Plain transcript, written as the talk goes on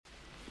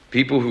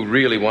People who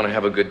really want to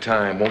have a good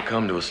time won't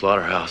come to a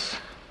slaughterhouse.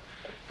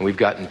 And we've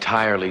got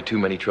entirely too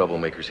many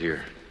troublemakers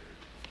here.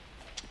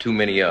 Too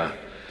many,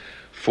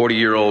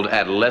 40-year-old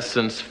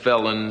adolescents,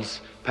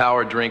 felons,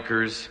 power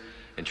drinkers,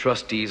 and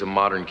trustees of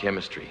modern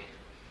chemistry.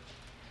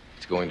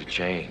 It's going to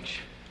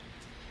change.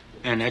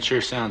 Man, that sure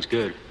sounds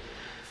good.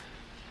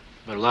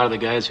 But a lot of the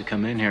guys who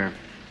come in here,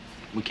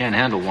 we can't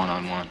handle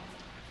one-on-one.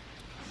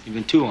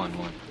 Even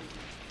two-on-one.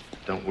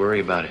 Don't worry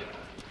about it.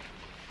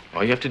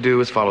 All you have to do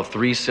is follow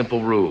 3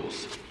 simple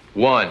rules.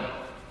 1,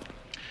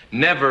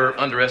 never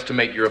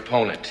underestimate your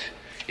opponent.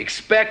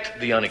 Expect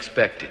the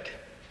unexpected.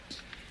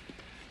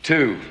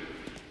 2,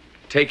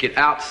 take it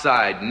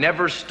outside.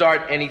 Never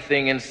start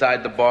anything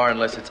inside the bar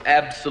unless it's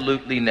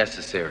absolutely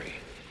necessary.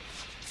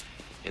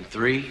 And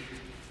 3,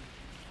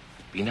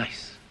 be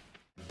nice.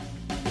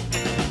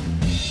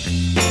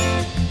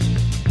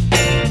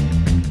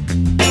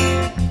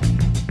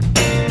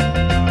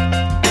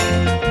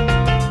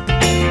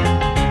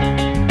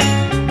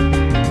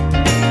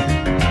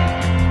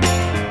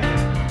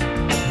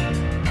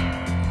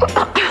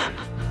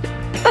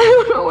 I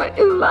don't know what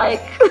you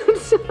like.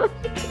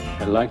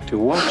 I like to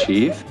watch,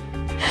 Eve.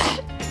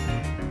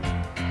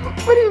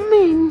 What do you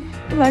mean,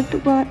 you like to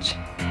watch?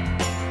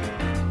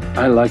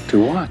 I like to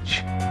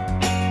watch.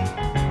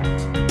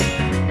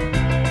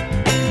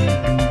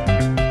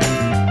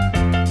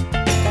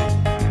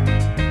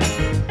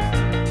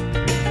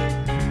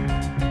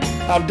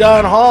 I'm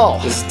Don Hall.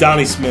 This is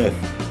Donnie Smith.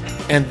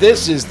 And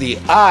this is the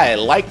I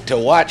Like to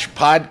Watch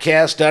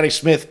podcast. Donnie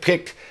Smith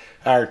picked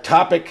our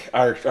topic,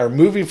 our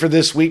movie for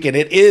this week, and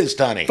it is,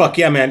 Donnie. Fuck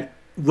yeah, man.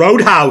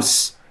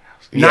 Roadhouse.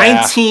 Yeah.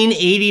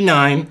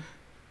 1989.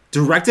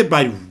 Directed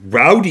by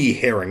Rowdy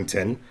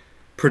Harrington.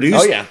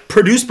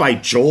 Produced by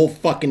Joel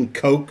fucking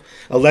Coke.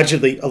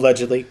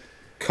 Allegedly.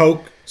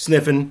 Coke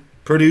sniffing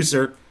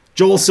producer.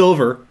 Joel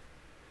Silver.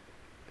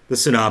 The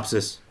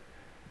synopsis.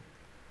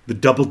 The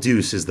Double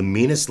Deuce is the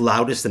meanest,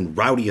 loudest, and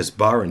rowdiest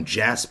bar in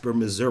Jasper,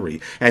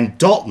 Missouri. And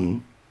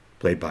Dalton,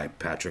 played by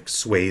Patrick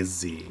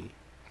Swayze,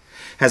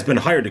 has been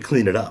hired to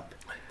clean it up.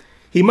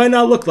 He might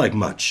not look like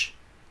much,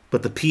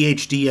 but the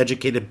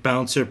PhD-educated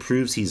bouncer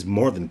proves he's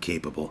more than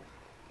capable,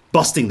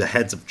 busting the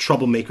heads of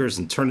troublemakers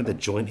and turning the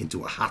joint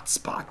into a hot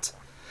spot.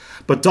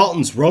 But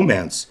Dalton's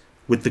romance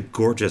with the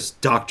gorgeous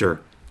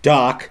Dr.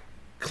 Doc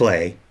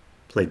Clay,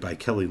 played by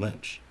Kelly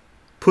Lynch,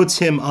 puts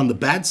him on the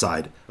bad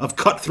side of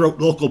cutthroat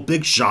local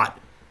big shot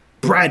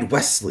Brad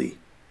Wesley,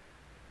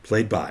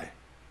 played by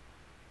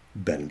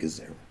Ben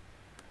Gazzara.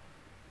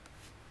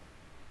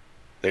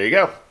 There you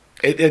go.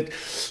 The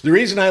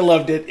reason I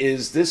loved it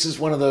is this is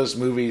one of those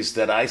movies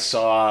that I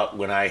saw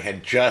when I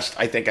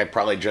think I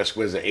probably just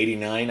was at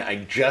 89.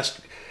 I just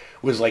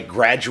was like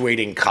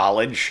graduating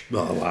college.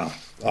 Oh, wow.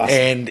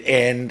 Awesome.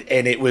 And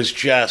it was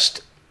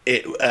just...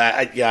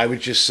 I was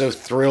just so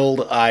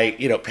thrilled.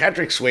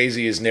 Patrick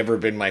Swayze has never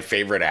been my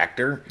favorite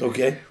actor.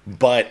 Okay.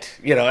 But,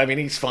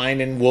 he's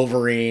fine in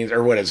Wolverine,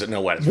 or what is it?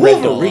 No, what? It's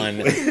Red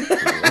Dawn.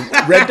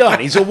 Red Dawn.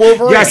 He's a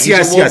Wolverine. Yes.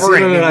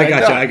 No,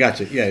 I got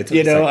you. Yeah.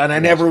 And I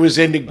never was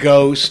into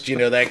Ghost.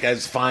 That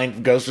guy's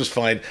fine. Ghost was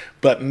fine.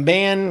 But,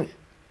 man,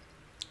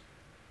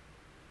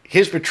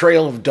 his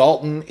portrayal of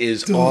Dalton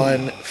is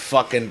on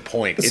fucking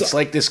point. It's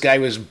like this guy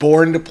was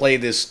born to play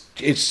this.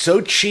 It's so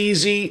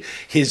cheesy.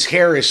 His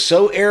hair is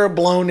so air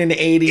blown in the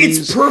 80s.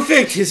 It's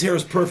perfect. His hair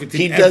is perfect.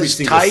 He does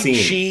Tai Chi.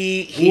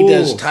 He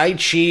does Tai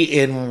Chi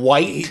in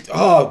white.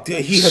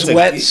 He has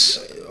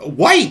sweats.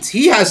 White.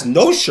 He has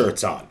no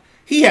shirts on.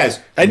 He has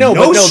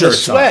the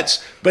sweats.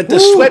 On. But the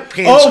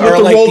sweatpants are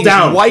the like roll these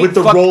down. white. With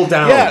the roll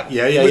down.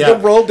 Yeah. With the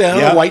roll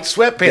down white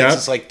sweatpants. Yeah.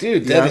 It's like,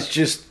 dude, that is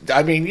just.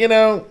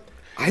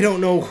 I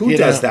don't know who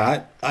does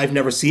that. I've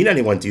never seen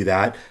anyone do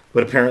that,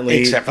 but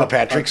apparently... Except for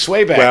Patrick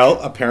Swayze. Well,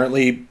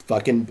 apparently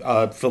fucking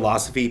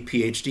philosophy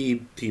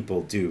PhD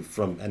people do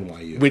from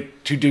NYU.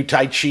 To do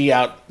Tai Chi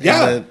out...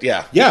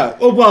 Yeah.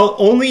 Well,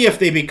 only if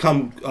they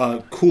become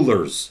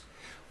coolers,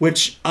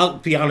 which, I'll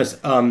be honest,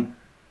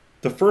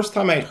 the first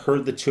time I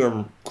heard the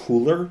term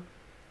cooler...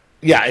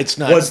 Yeah, it's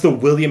not... Was the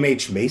William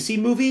H. Macy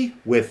movie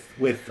with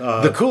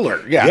the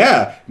cooler, yeah.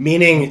 Yeah,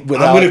 meaning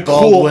Without I'm going to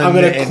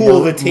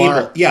cool the table.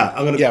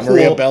 I'm going to cool...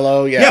 Maria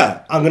Bello,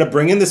 Yeah, I'm going to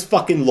bring in this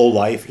fucking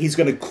lowlife. He's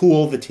going to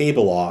cool the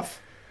table off,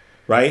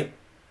 right?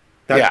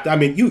 I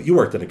mean, you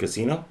worked at a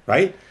casino,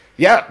 right?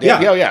 Yeah.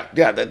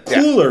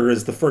 Cooler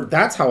is the first...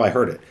 That's how I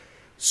heard it.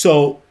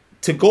 So,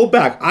 to go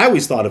back, I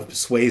always thought of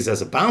Swayze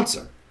as a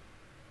bouncer.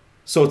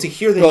 So to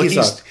hear that he's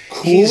a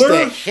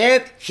cooler,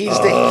 he's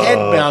the head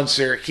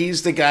bouncer.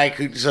 He's the guy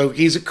so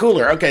he's a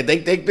cooler. Okay,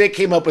 they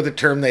came up with a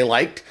term they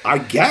liked. I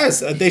guess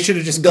they should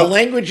have just. The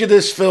language of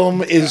this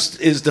film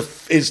is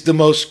the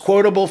most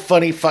quotable,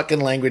 funny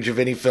fucking language of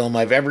any film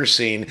I've ever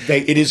seen.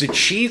 It is a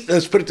cheese.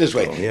 Let's put it this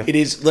way. It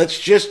is. Let's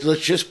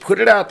just put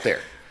it out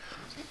there.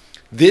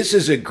 This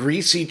is a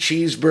greasy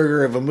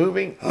cheeseburger of a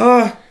movie.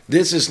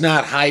 This is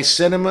not high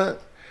cinema.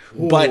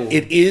 But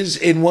it is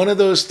in one of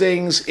those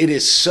things, it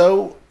is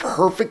so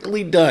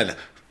perfectly done.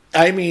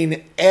 I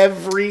mean,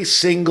 every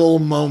single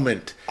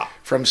moment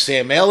from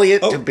Sam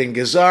Elliott to Ben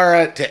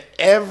Gazzara to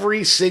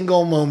every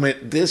single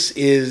moment. This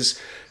is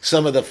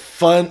some of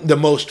the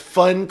most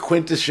fun,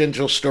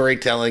 quintessential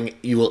storytelling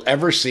you will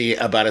ever see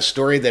about a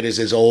story that is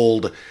as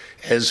old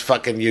as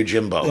fucking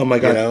Yojimbo. Oh my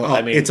God. You know?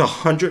 I mean, it's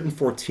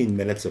 114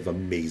 minutes of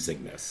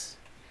amazingness.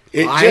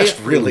 It just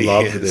really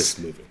love is. this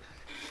movie.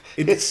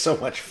 It's so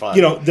much fun.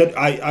 You know, that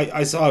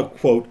I saw a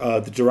quote.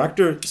 The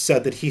director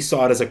said that he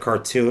saw it as a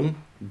cartoon,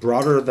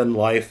 broader than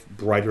life,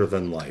 brighter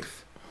than life.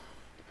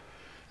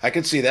 I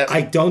could see that.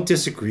 I don't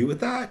disagree with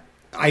that.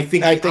 I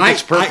think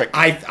it's perfect.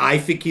 I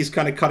think he's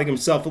kind of cutting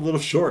himself a little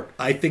short.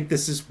 I think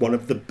this is one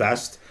of the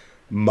best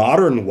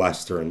modern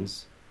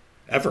westerns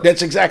ever.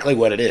 That's exactly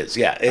what it is.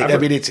 Yeah, I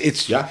mean,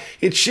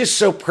 it's just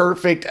so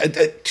perfect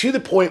to the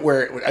point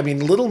where, I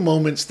mean, little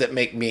moments that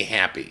make me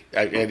happy.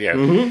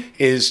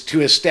 Is to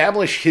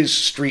establish his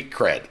street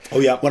cred. Oh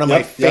yeah, one of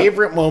my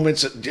favorite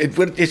moments.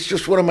 It's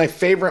just one of my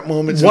favorite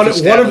moments. One of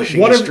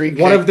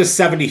the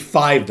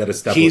 75 that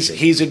established.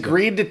 He's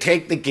agreed to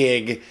take the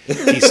gig.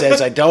 He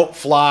says, "I don't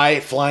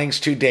fly. Flying's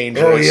too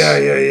dangerous." Oh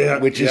yeah.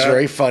 Which is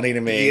very funny to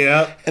me.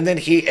 Yeah. And then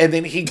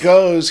he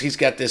goes. He's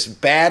got this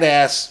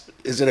badass.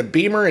 Is it a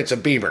Beamer? It's a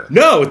Beamer.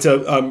 No, it's a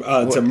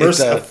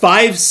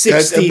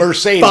 560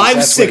 Mercedes.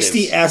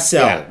 560 SL.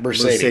 Yeah,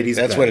 Mercedes.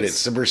 That's what it is.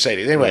 It's a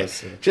Mercedes. Anyway,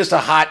 just a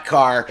hot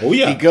car. Oh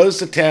yeah. He goes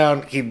to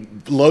town. He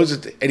loads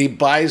it, and he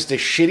buys the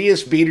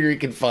shittiest beater he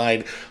can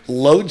find.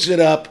 Loads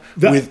it up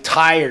with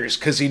tires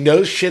because he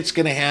knows shit's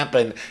going to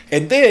happen.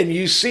 And then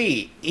you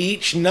see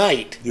each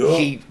night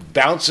he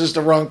bounces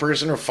the wrong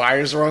person or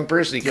fires the wrong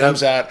person. He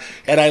comes out,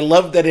 and I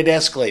love that it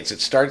escalates.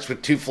 It starts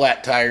with 2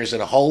 flat tires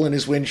and a hole in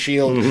his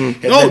windshield.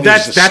 Mm-hmm. And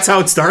that's how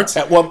it starts.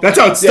 That's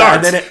how it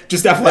starts.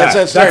 Just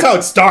FYI. That's how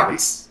it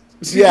starts.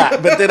 Yeah,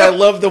 but then I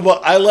love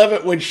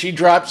it when she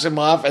drops him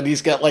off and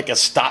he's got like a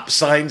stop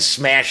sign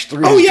smashed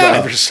through his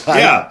driver's side.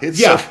 Yeah, it's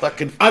so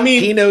fucking. I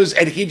mean, he knows,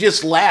 and he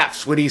just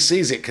laughs when he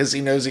sees it because he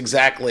knows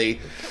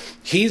exactly.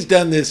 He's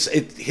done this.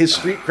 His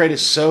street cred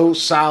is so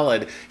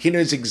solid. He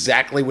knows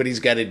exactly what he's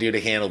got to do to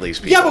handle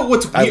these people. Yeah,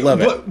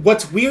 but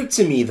what's weird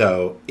to me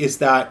though is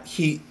that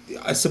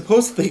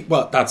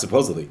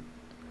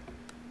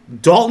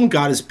Dalton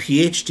got his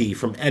PhD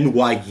from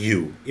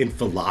NYU in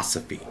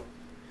philosophy.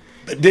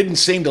 But didn't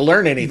seem to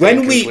learn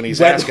anything when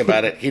he's asked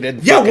about it. He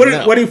didn't. Yeah,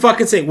 what do you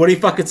fucking say? What is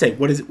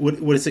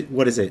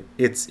it?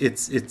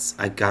 It's.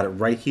 I got it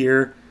right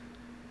here.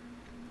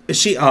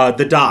 She,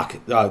 the doc,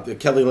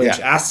 Kelly Lynch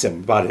asked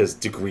him about his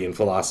degree in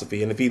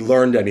philosophy and if he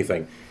learned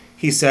anything.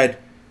 He said,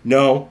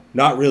 "No,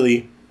 not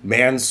really.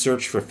 Man's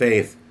search for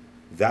faith,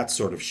 that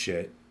sort of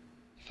shit."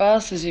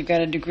 File says you've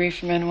got a degree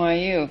from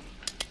NYU.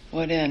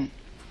 What in?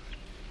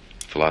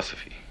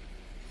 Philosophy.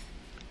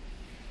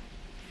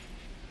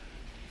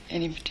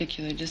 Any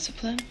particular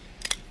discipline?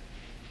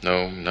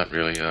 No, not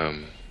really.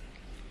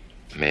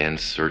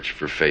 Man's search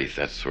for faith,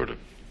 that sort of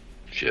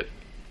shit.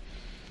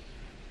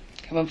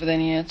 Come up with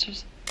any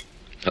answers?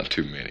 Not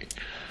too many.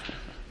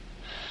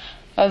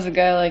 How's a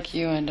guy like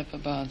you end up a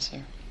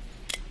bouncer?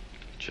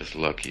 Just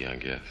lucky, I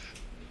guess.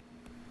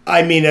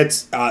 I mean,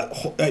 is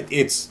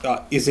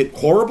it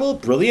horrible,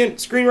 brilliant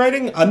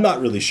screenwriting? I'm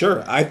not really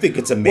sure. I think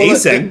it's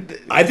amazing.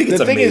 I think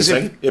it's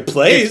amazing. It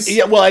plays.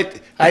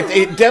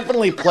 It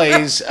definitely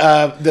plays.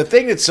 The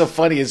thing that's so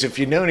funny is if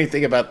you know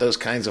anything about those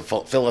kinds of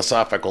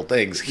philosophical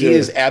things, he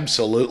is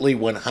absolutely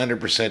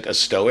 100% a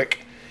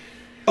Stoic.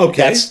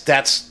 Okay,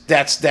 that's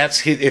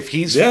his, if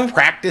he's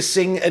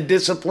practicing a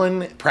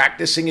discipline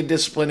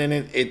in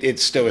it,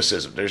 it's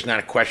stoicism. There's not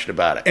a question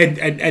about it.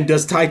 And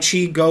does Tai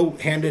Chi go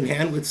hand in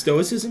hand with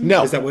stoicism?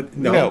 No, is that what?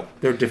 No,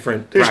 they're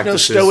different. There's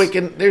practices.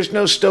 There's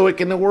no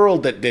Stoic in the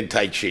world that did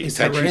Tai Chi.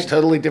 Tai Chi's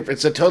totally different.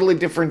 It's a totally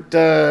different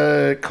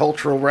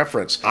cultural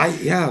reference.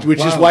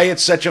 Which is why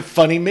it's such a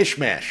funny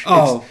mishmash.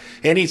 Oh.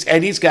 And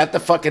he's got the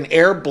fucking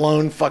air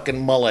blown fucking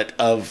mullet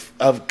of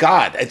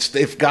God.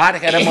 If God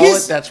had a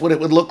mullet, that's what it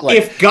would look like.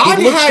 If God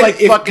he looks had, like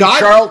fucking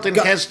Charlton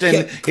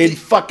Heston in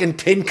fucking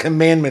 10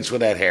 Commandments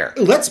with that hair.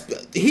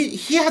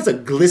 He has a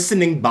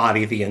glistening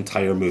body the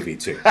entire movie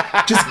too.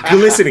 Just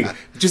glistening,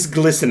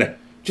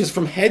 just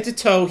from head to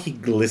toe. He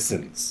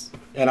glistens,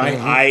 and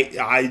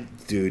I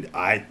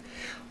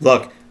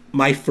look.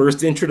 My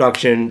first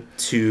introduction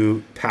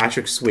to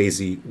Patrick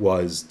Swayze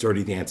was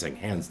Dirty Dancing,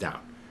 hands down.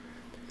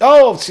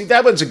 Oh, see,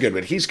 that one's a good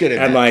one. He's good at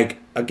that. And like,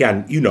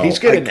 again, he's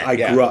good at that. I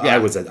grew up.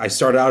 I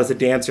started out as a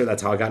dancer.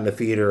 That's how I got into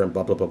theater and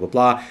blah blah blah blah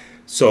blah.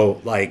 So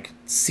like,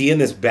 seeing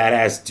this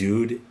badass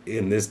dude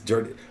in this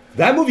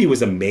that movie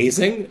was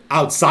amazing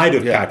outside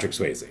of Patrick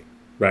Swayze,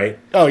 right?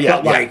 Oh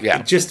yeah,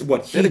 but just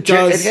what he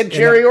does. It had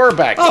Jerry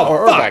Orbach.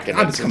 Orbach in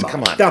it.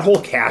 Come on, that whole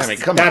cast.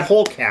 That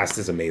whole cast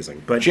is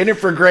amazing. But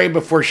Jennifer Grey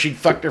before she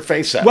fucked her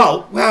face up.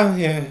 Well,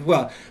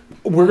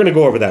 we're gonna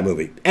go over that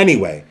movie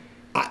anyway.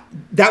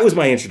 That was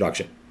my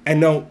introduction. And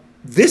no,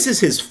 this is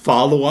his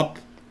follow-up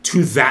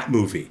to that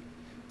movie,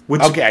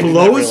 which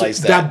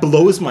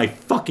blows my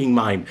fucking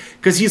mind.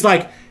 Because he's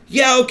like,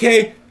 yeah,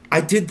 okay,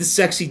 I did the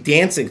sexy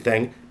dancing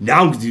thing.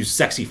 Now I'm gonna do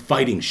sexy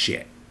fighting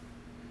shit.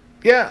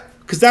 Yeah,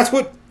 because that's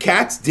what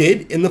cats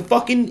did in the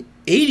fucking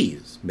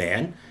 80s,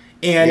 man.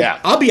 And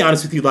I'll be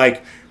honest with you,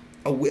 like,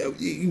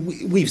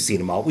 we've seen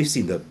them all. We've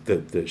seen the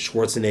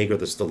Schwarzenegger,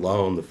 the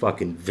Stallone, the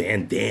fucking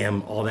Van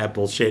Damme, all that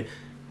bullshit.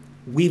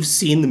 We've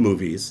seen the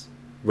movies,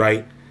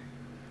 right?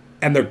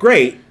 And they're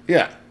great.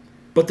 Yeah.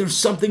 But there's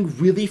something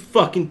really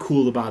fucking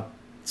cool about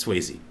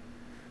Swayze,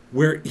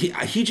 where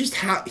he just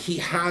he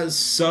has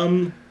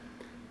some,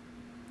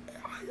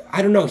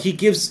 I don't know, he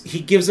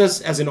gives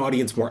us as an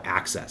audience more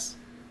access.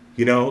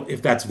 You know,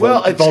 if that's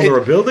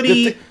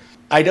vulnerability.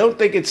 I don't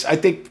think it's. I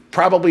think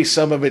probably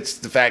some of it's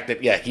the fact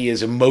that he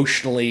is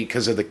emotionally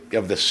because of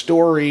the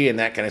story and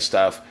that kind of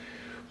stuff.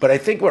 But I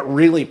think what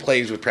really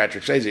plays with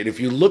Patrick Swayze, and if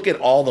you look at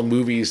all the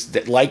movies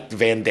that like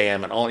Van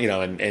Damme and all,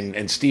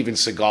 and Steven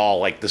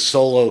Seagal, like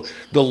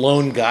the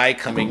lone guy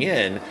coming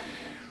in,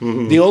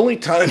 the only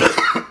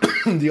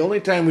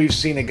time we've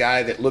seen a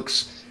guy that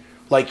looks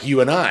like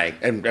you and I,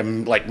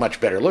 and like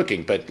much better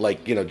looking, but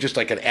like, just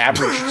like an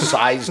average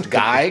sized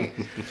guy,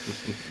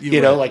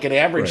 like an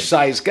average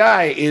sized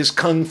guy is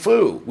Kung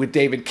Fu with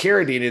David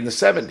Carradine in the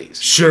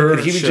 70s. Sure.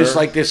 And he was just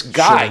like this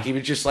guy. Sure. He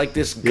was just like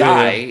this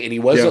guy, and he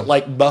wasn't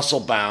like muscle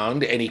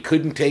bound, and he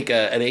couldn't take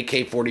an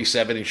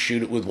AK-47 and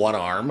shoot it with one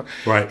arm.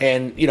 Right.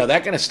 And,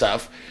 that kind of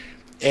stuff.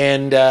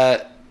 And,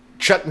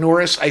 Chuck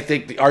Norris, I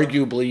think,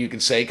 arguably you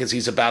could say, because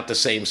he's about the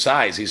same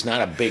size. He's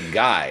not a big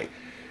guy.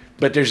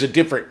 But there's a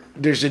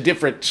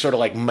different sort of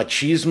like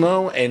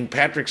machismo, and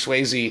Patrick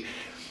Swayze,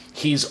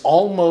 he's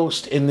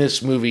almost in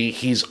this movie,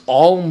 he's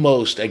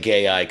almost a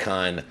gay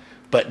icon,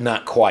 but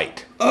not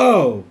quite.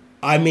 Oh,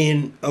 I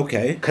mean,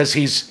 okay. Because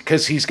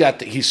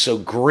he's so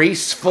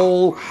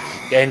graceful,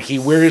 and he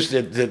wears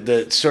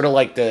the sort of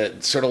like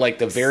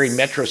the very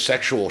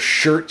metrosexual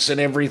shirts and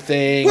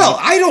everything. Well,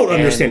 I don't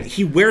understand.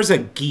 He wears a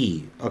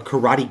gi, a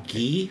karate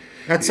gi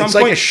at some point.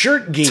 It's like a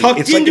shirt gi.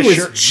 Tucked it's into like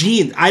his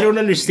jeans. I don't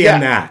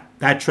understand that.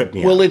 That tripped me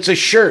out. Well, it's a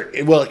shirt.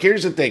 Well,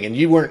 here's the thing, and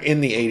you weren't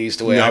in the 80s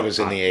the way I was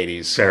in the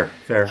 80s. Fair.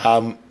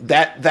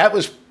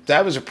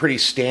 That was a pretty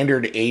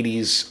standard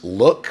 80s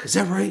look. Is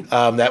that right?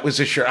 That was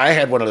a shirt. I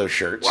had one of those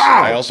shirts.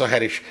 Wow. I also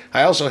had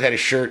a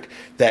shirt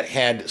that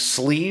had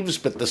sleeves,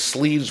 but the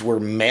sleeves were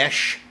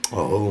mesh.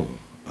 Oh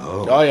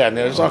yeah, and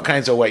there's all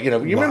kinds of way.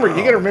 Remember, you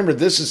got to remember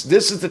this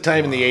is the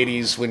time in the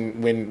 80s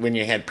when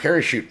you had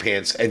parachute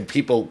pants and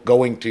people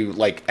going to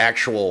like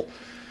actual,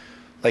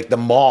 like the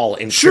mall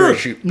in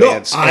parachute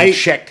pants and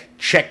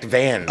checked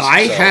vans.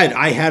 I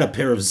had a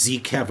pair of Z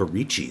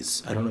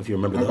Cavaricis. I don't know if you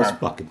remember those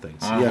fucking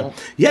things.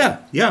 Yeah.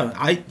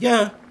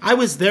 I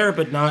was there,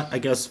 but not, I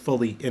guess,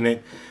 fully in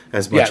it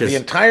as much as the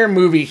entire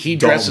movie he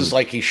dresses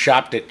like he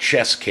shopped at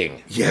Chess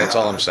King. Yeah, that's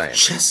all I'm saying.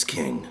 Chess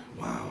King.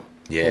 Wow.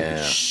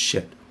 Yeah.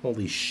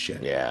 Holy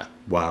shit. Yeah.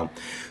 Wow.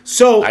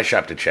 So I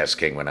shopped at Chess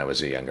King when I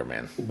was a younger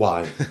man.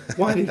 Why?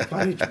 Why?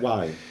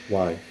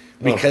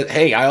 Because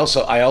I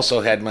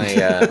also had my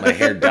my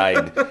hair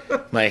dyed.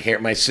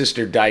 My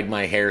sister dyed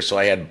my hair, so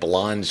I had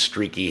blonde,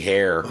 streaky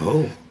hair.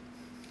 Oh.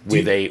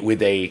 With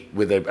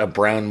a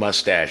brown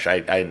mustache.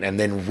 And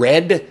then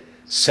red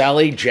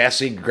Sally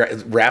Jesse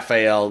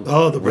Raphael.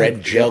 Oh, the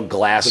red gel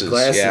glasses. The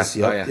glasses.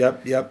 Yeah.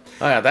 Yep.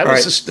 Oh yeah,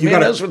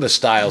 those were the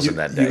styles in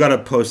that day. You got to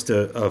post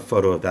a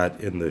photo of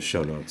that in the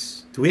show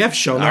notes. Do we have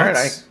show notes? All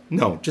right,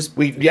 no, just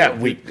we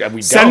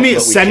send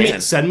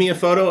me a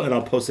photo and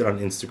I'll post it on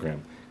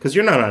Instagram. Because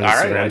you're not on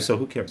Instagram, so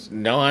who cares?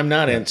 No, I'm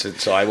not into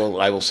it, so I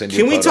will send you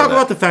Can a photo we talk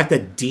about the fact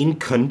that Dean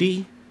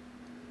Cundey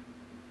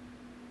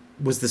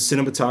was the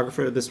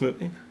cinematographer of this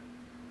movie?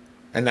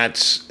 And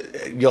that's,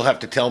 you'll have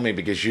to tell me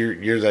because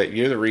you're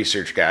the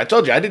research guy. I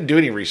told you I didn't do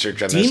any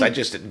research on this. I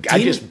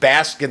just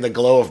bask in the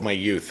glow of my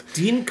youth.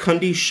 Dean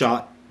Cundey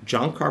shot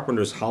John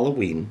Carpenter's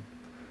Halloween.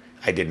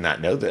 I did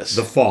not know this.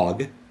 The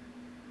Fog.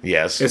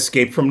 Yes.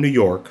 Escape from New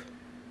York.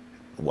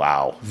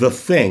 Wow. The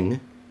Thing.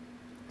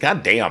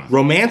 God damn.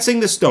 Romancing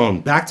the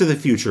Stone, Back to the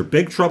Future,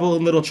 Big Trouble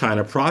in Little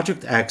China,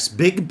 Project X,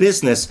 Big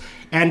Business,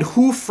 and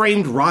Who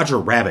Framed Roger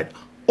Rabbit,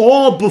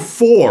 all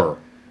before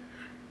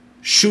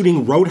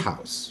shooting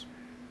Roadhouse.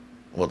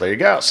 Well, there you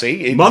go.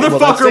 See?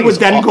 Motherfucker would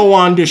then go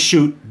on to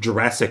shoot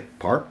Jurassic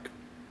Park.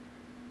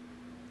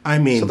 I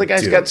mean, so the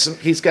guy's got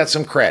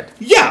some cred.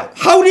 Yeah.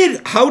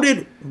 How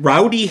did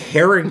Rowdy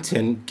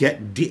Harrington get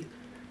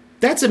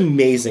That's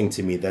amazing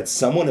to me that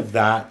someone of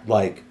that,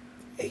 like,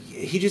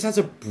 he just has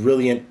a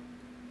brilliant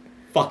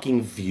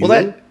fucking view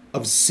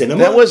of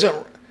cinema. That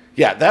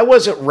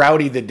wasn't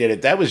Rowdy that did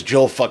it. That was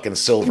Joel fucking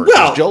Silver.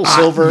 Well, Joel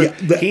Silver,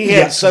 he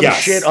had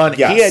shit on.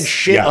 He had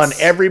shit on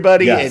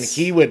everybody, and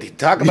he would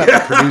talk about the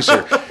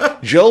producer.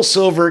 Joel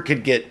Silver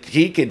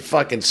could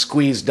fucking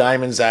squeeze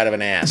diamonds out of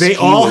an ass. They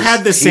all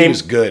had the same. He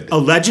was good.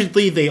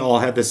 Allegedly, they all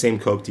had the same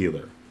coke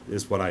dealer.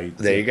 Is what I.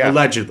 There you go.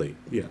 Allegedly,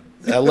 yeah.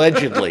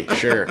 Allegedly,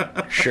 sure.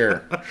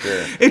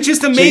 It's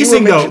just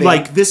amazing though.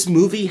 Like, this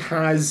movie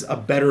has a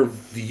better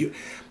view.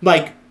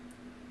 Like,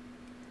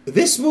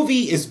 this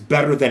movie is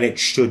better than it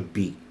should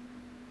be.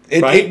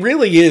 Right? It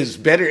really is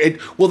better.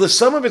 Well, the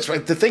sum of it's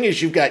right. The thing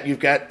is, you've got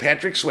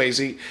Patrick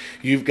Swayze,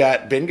 you've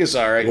got Ben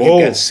Gazzara, Whoa.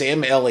 you've got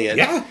Sam Elliott.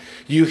 Yeah.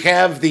 You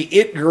have the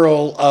it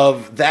girl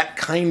of that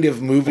kind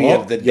of movie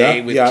of the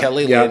day with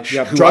Kelly Lynch.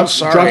 Who, I'm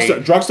sorry,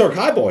 Drugstore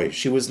Cowboy.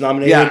 She was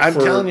nominated. Yeah, I'm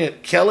telling you,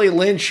 Kelly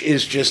Lynch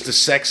is just the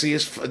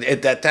sexiest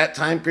at that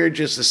time period.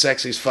 Just the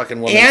sexiest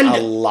fucking woman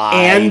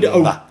alive,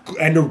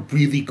 and a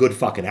really good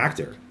fucking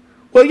actor.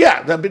 Well,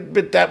 yeah,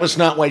 but that was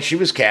not why she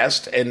was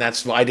cast, and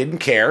that's why I didn't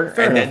care.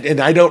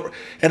 And I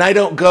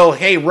don't go,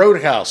 hey,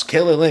 Roadhouse,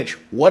 Kelly Lynch,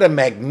 what a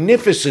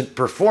magnificent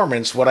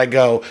performance. What I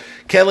go,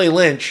 Kelly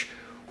Lynch,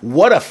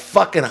 what a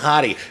fucking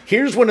hottie.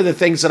 Here's one of the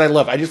things that I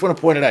love. I just want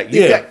to point it out.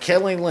 You've got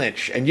Kelly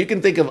Lynch, and you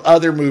can think of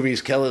other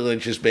movies Kelly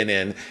Lynch has been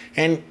in,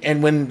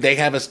 and when they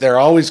have us, there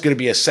always going to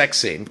be a sex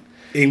scene,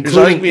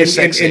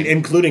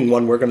 including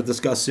one we're going to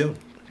discuss soon.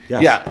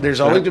 Yes. Yeah, there's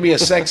always going to be a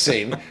sex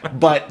scene,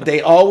 but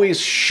they always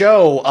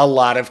show a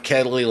lot of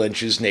Kelly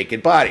Lynch's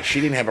naked body. She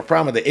didn't have a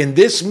problem with it. In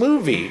this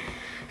movie,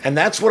 and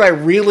that's what I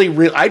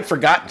I'd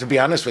forgotten, to be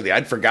honest with you.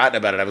 I'd forgotten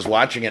about it. I was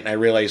watching it and I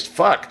realized,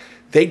 fuck,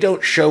 they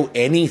don't show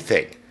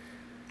anything.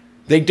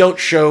 They don't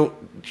show,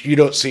 you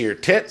don't see her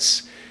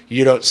tits.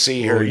 You don't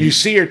see her. You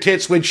see her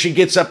tits when she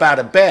gets up out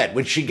of bed.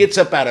 When she gets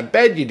up out of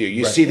bed, you do.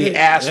 You see the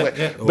ass.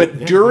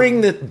 But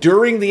during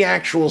the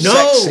actual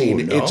sex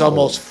scene, it's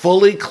almost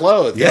fully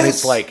clothed. Yes. And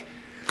it's like,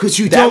 because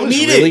you don't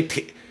need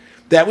it.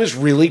 That was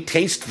really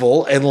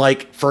tasteful. And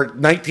like for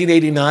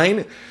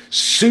 1989,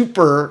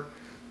 super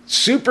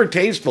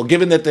tasteful,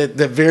 given that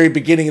the very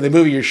beginning of the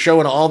movie, you're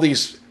showing all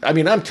these. I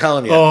mean, I'm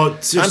telling you. Oh,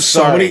 I'm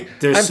sorry.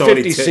 I'm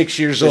 56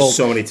 years old. There's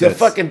so many tits. The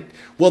fucking.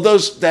 Well,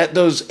 those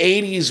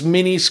 80s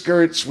mini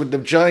skirts with the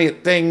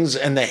giant things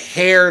and the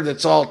hair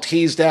that's all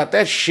teased out,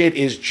 that shit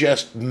is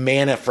just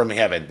manna from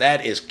heaven.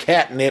 That is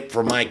catnip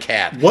for my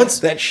cat.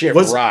 That shit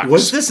rocks.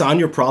 Was this on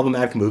your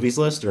problematic movies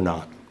list or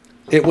not?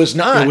 It was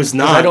not. It was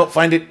not. I don't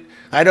find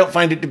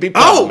it to be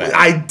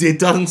problematic. It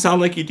doesn't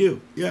sound like you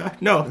do. Yeah,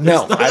 no.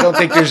 I don't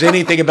think there's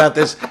anything about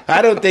this.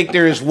 I don't think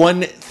there is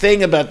one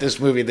thing about this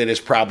movie that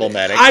is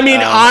problematic. I mean,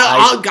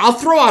 I'll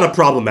throw out a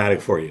problematic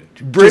for you.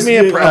 Bring me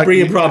a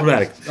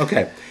problematic.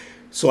 Okay.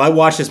 So I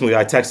watched this movie.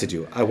 I texted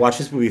you. I watched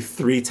this movie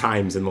 3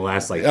 times in the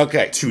last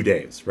 2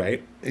 days,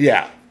 right?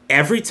 Yeah.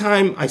 Every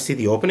time I see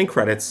the opening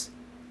credits,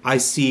 I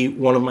see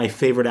one of my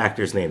favorite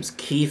actors' names,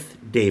 Keith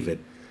David.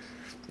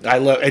 I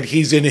love, and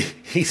he's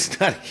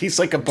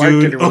like a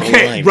bartender with a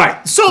line.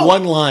 Right. So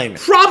one line.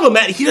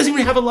 Problematic. He doesn't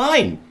even have a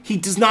line. He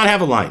does not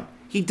have a line.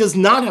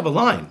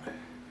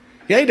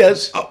 Yeah, he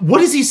does. What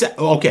does he say?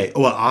 Okay.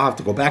 Well, I'll have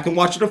to go back and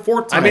watch it a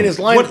 4th time. I mean, his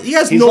line. He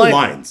has no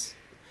lines.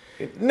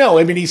 No,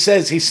 I mean he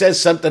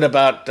says something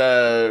about.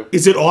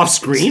 Is it off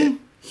screen?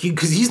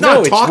 Because he's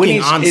not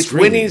talking on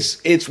screen.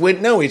 It's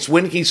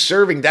when he's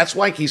serving. That's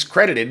why he's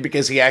credited,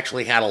 because he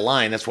actually had a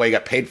line. That's why he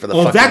got paid for the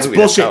fucking that's movie.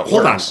 Bullshit.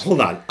 That's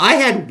Hold on. I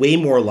had way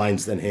more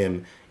lines than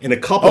him in a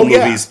couple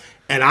movies,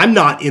 and I'm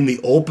not in the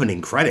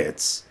opening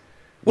credits.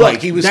 Well,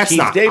 he was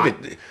Keith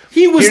David.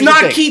 He was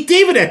not Keith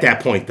David at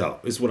that point, though,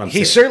 is what I'm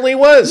saying. He certainly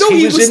was. No,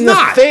 he was in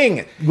not. The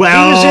Thing.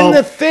 Well, he was in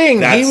The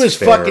Thing. He was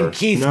fair. fucking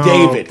Keith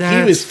David.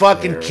 He was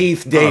fucking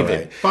Keith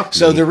David. Right.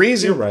 So the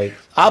reason, you're right.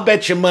 I'll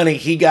bet you money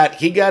he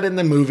got in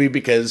the movie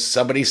because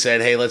somebody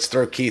said, "Hey, let's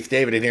throw Keith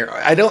David in here."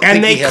 I don't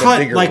think he had a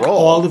bigger role.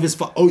 All of his.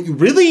 Oh,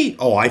 really?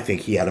 Oh, I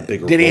think he had a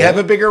bigger role. Did he have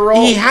a bigger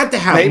role? He had to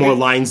have more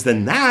lines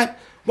than that.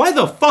 Why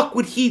the fuck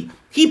would he?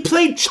 He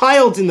played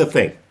Childs in The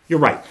Thing. You're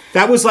right.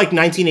 That was like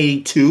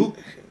 1982.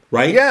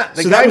 Right? Yeah,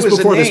 so that was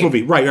before this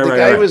movie. Right. The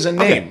guy was a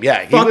name. Okay.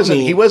 Yeah,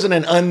 he wasn't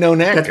an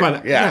unknown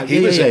actor. That's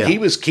he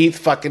was Keith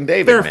fucking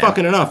David. Fair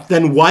fucking enough.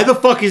 Then why the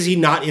fuck is he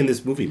not in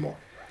this movie more?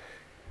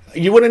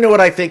 You want to know what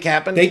I think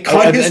happened? They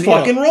cut his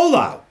fucking role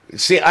out.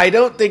 See, I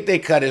don't think they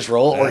cut his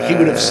role, or he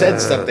would have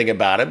said something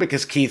about it,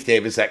 because Keith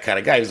David's that kind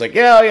of guy. He was like,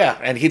 yeah,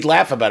 and he'd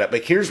laugh about it.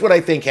 But here's what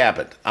I think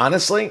happened.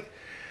 Honestly,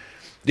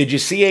 did you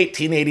see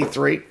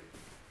 1883?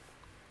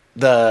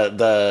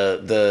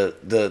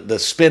 The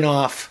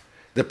spin-off,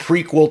 the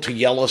prequel to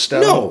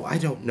Yellowstone? No, I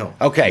don't know.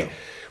 Okay. No.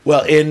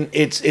 Well,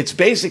 it's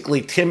basically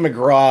Tim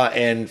McGraw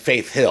and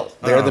Faith Hill.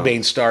 They're the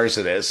main stars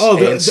of this.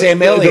 And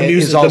Sam Elliott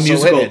is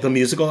also in it. The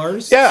musical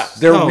artists? Yeah,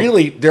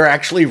 they're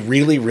actually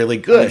really, really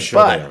good.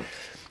 But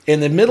in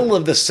the middle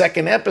of the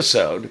second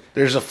episode,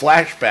 there's a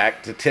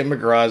flashback to Tim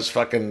McGraw's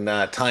fucking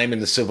time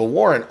in the Civil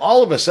War, and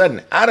all of a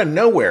sudden, out of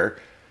nowhere,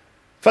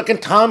 fucking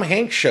Tom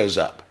Hanks shows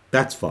up.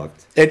 That's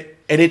fucked.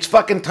 And it's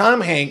fucking Tom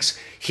Hanks.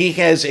 He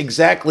has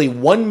exactly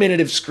 1 minute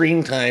of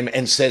screen time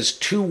and says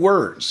 2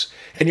 words.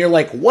 And you're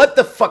like, what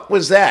the fuck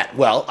was that?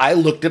 Well, I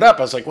looked it up.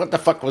 I was like, what the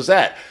fuck was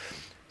that?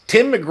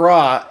 Tim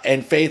McGraw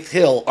and Faith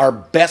Hill are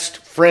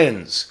best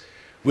friends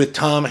with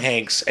Tom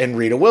Hanks and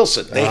Rita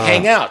Wilson. They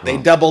hang out. They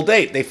double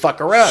date. They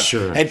fuck around.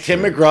 And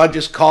Tim McGraw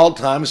just called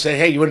Tom and said,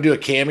 hey, you want to do a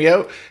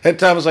cameo? And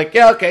Tom was like,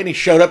 yeah, okay. And he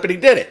showed up and he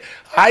did it.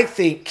 I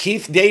think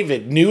Keith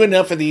David knew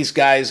enough of these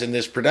guys in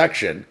this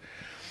production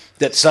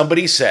that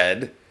somebody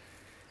said,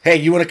 hey,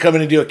 you want to come in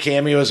and do a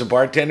cameo as a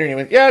bartender? And he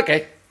went, yeah,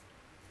 okay.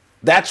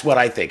 That's what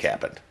I think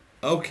happened.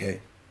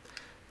 Okay.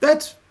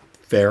 That's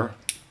fair.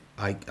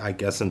 I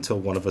guess until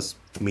one of us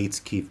meets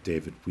Keith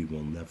David, we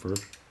will never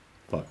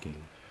fucking know.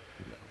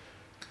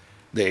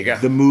 There you go.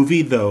 The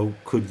movie, though,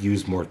 could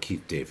use more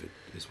Keith David,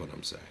 is what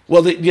I'm saying.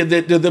 Well,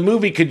 the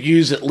movie could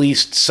use at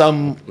least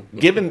some,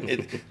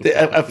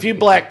 a few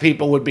black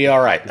people would be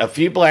all right. A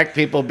few black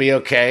people would be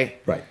okay.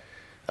 Right.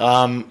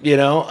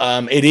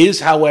 It is,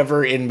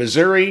 however, in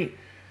Missouri,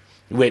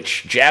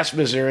 which Jasper,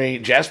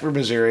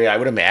 Missouri, I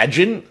would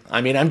imagine.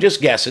 I mean, I'm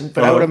just guessing,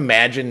 but I would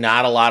imagine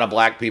not a lot of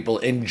black people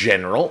in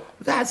general.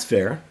 That's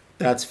fair.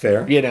 That's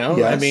fair. Yes,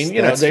 I mean,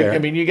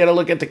 you got to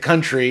look at the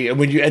country,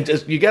 and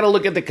you got to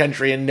look at the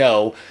country and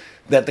know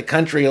that the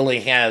country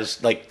only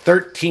has like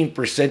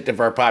 13% of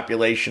our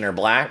population are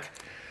black,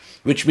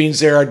 which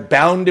means there are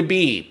bound to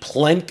be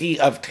plenty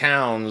of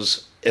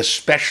towns,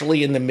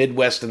 especially in the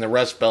Midwest and the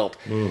Rust Belt,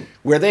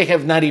 where they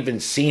have not even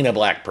seen a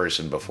black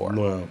person before.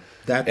 Well,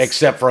 that's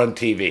except for on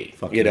TV.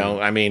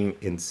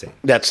 Insane.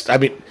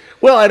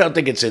 I don't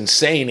think it's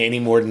insane any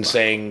more than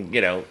saying,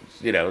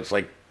 it's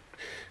like,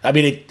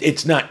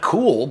 it's not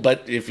cool,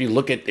 but if you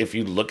look at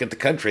the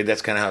country,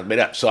 that's kind of how it's made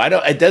up. So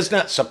it does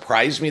not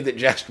surprise me that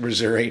Jasper,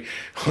 Missouri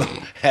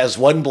has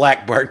one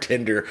black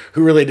bartender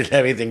who really didn't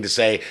have anything to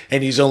say,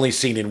 and he's only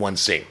seen in one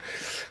scene.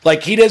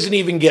 Like, he doesn't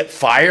even get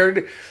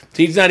fired.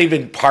 He's not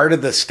even part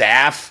of the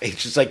staff.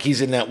 It's just like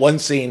he's in that one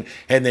scene,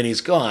 and then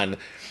he's gone.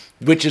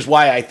 Which is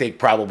why I think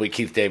probably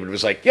Keith David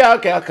was like, yeah,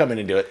 okay, I'll come in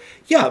and do it.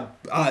 Yeah.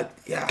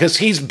 Because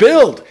he's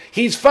billed.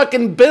 He's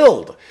fucking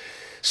billed.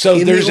 So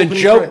there's a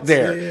joke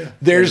there. Yeah.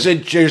 There's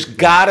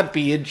got to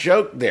be a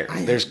joke there.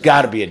 There's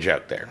got to be a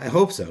joke there. I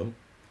hope so.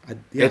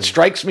 It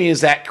strikes me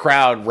as that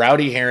crowd,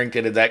 Rowdy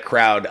Harrington and that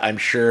crowd, I'm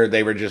sure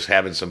they were just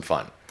having some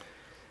fun.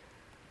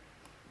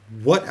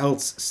 What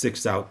else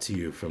sticks out to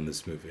you from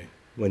this movie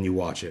when you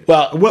watch it?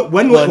 Well,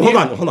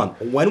 hold on.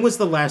 When was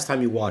the last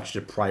time you watched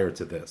it prior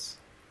to this?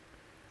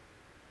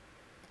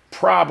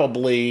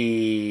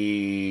 Probably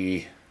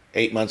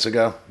 8 months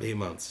ago. 8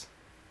 months.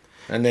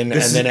 And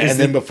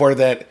then before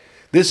that,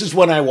 this is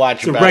one I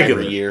watch about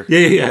every year.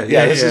 Yeah.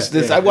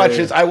 I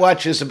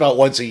watch this about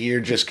once a year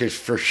just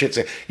for shit's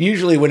sake.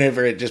 Usually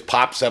whenever it just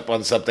pops up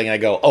on something, I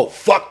go, oh,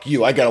 fuck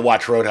you, I gotta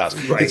watch Roadhouse.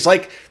 Right. It's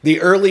like the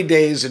early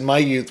days in my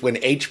youth when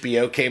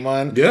HBO came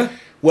on. Yeah.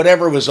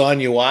 Whatever was on,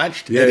 you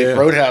watched. And if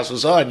Roadhouse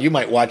was on, you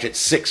might watch it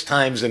 6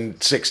 times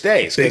in 6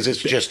 days because it's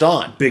just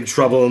on. Big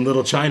Trouble in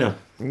Little China.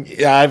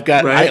 Yeah,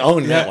 I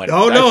own that one.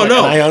 Oh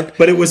no!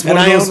 But it was one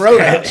of those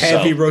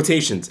heavy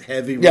rotations.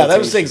 Yeah,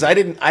 those things. I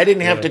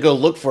didn't have to go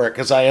look for it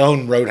because I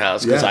own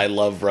Roadhouse because I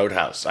love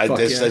Roadhouse.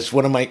 It's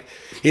one of my.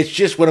 It's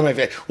just one of my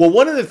favorite. Well,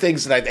 one of the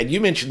things that and you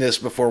mentioned this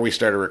before we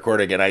started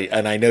recording,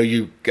 and I know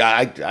you.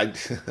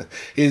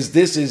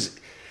 Is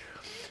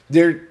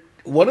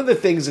one of the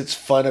things that's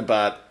fun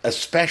about,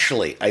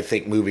 especially, I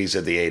think, movies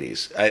of the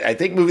 80s. I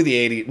think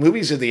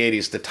movies of the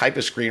 80s, the type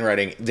of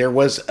screenwriting, there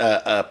was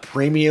a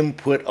premium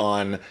put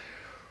on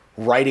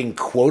writing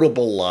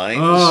quotable lines.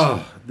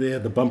 Oh, the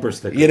bumper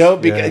stickers.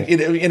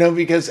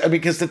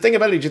 Because the thing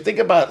about it, you think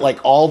about like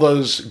all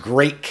those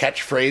great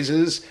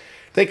catchphrases,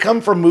 they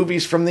come from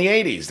movies from the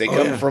 80s. They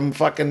come from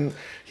fucking,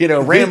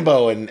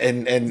 Rambo and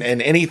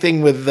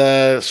anything with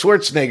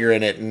Schwarzenegger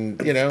in it, and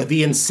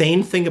The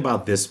insane thing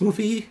about this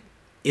movie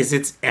is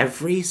it's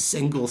every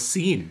single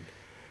scene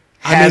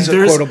has a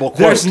quotable quote.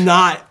 There's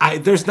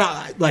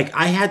not like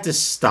I had to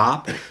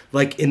stop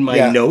like in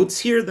my notes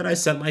here that I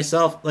sent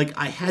myself, like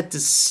I had to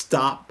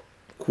stop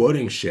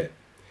quoting shit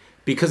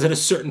because at a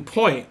certain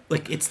point,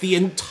 like it's the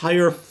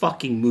entire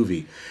fucking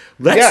movie.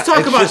 Let's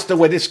talk about just the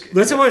way this.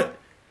 Let's talk about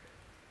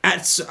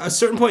at a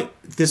certain point.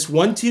 This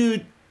one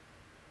dude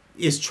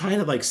is trying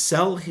to like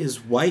sell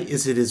his wife.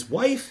 Is it his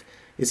wife?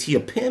 Is he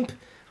a pimp?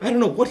 I don't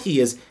know what he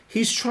is.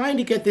 He's trying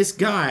to get this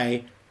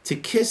guy to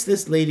kiss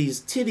this lady's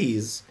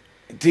titties.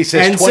 He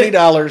says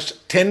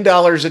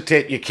 $20 a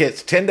tit. You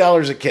kiss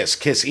 $10 a kiss.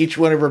 Kiss each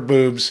one of her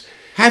boobs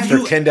for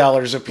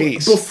 $10 a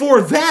piece.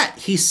 Before that,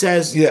 he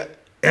says,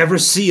 "Ever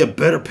see a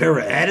better pair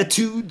of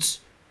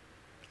attitudes?"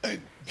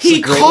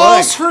 He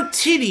calls her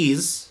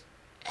titties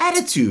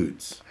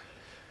attitudes.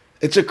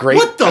 It's a great.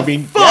 What the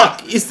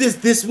fuck is this?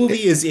 This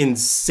movie is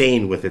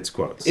insane with its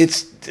quotes.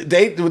 It's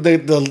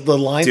the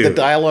line, dude. The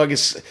dialogue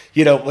is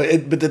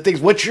but the things.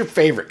 What's your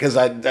favorite? Because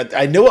I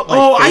know what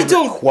my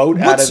favorite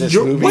quote out of this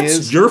movie is.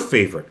 What's your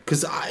favorite?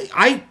 Because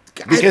I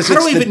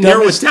don't even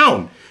narrow it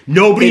down.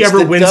 Nobody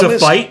ever wins a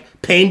fight.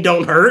 Pain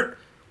don't hurt.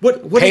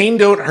 What Pain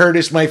Don't Hurt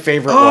is my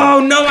favorite one. Oh,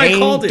 no, I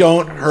called it. Pain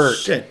Don't Hurt.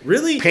 Shit,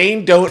 really?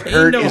 Pain Don't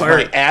Hurt is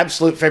my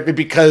absolute favorite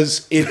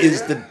because it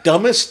is the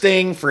dumbest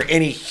thing for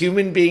any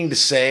human being to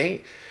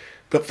say.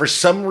 But for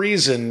some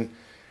reason,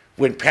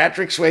 when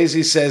Patrick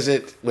Swayze says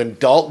it, when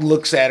Dalton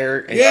looks at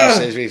her and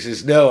he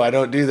says, "No, I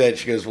don't do that."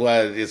 She goes,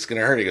 "Well, it's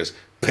going to hurt." He goes,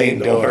 "Pain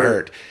don't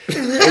hurt."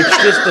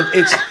 It's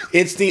just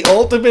it's the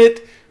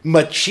ultimate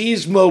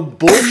machismo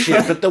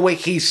bullshit, but the way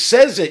he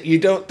says it,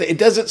 it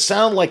doesn't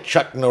sound like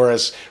Chuck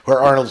Norris or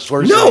Arnold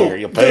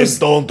Schwarzenegger. Pain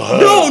don't hurt.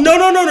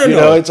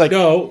 No. It's like,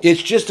 no.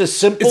 It's just a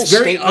simple It's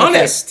very statement.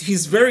 honest.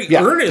 He's very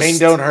earnest. Pain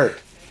don't hurt.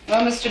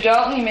 Well, Mr.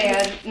 Dalton, you may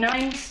add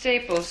 9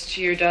 staples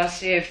to your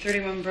dossier of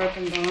 31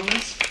 broken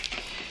bones,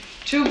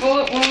 2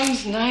 bullet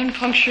wounds, 9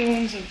 puncture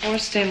wounds, and 4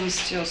 stainless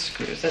steel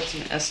screws. That's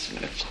an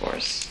estimate, of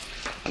course.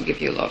 I'll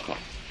give you a local.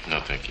 No,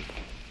 thank you.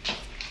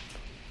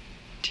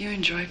 Do you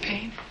enjoy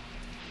pain?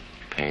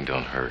 Pain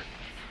don't hurt.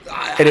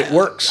 And it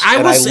works.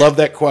 I love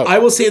that quote. I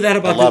will say that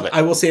about. I love it.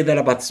 I will say that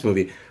about this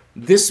movie.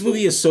 This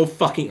movie is so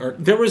fucking.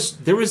 There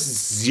was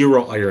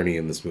zero irony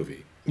in this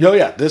movie. Oh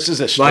yeah, this is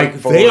a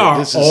straightforward. They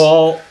are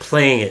all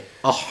playing it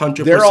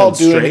 100%. They're all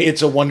doing straight.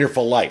 It's a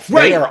Wonderful Life.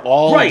 Right, They are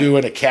all right.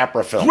 doing a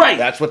Capra film. Right.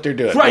 That's what they're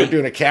doing. Right. They're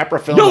doing a Capra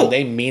film, and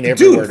they mean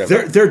every dude, word of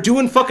it. They're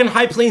doing fucking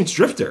High Plains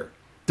Drifter.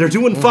 They're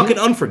doing fucking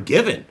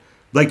Unforgiven.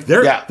 Like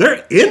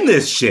they're in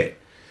this shit,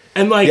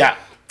 and like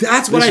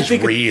that's what this I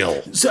think. Is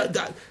real.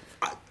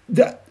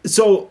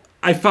 So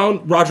I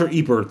found Roger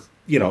Ebert.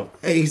 You know,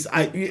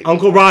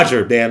 Uncle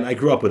Roger, man. I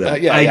grew up with him.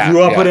 I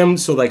grew up with him,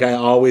 so like I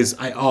always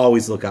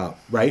look out,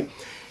 right?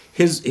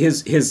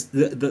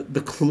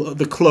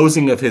 The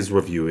closing of his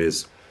review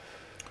is: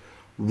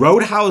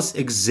 Roadhouse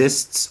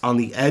exists on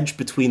the edge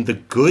between the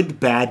good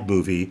bad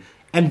movie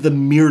and the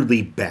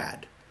merely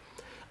bad.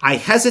 I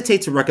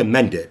hesitate to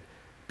recommend it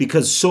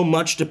because so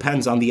much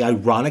depends on the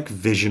ironic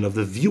vision of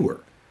the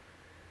viewer.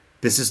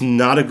 This is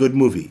not a good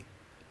movie,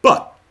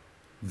 but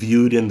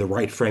viewed in the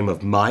right frame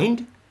of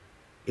mind,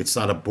 it's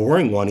not a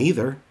boring one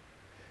either.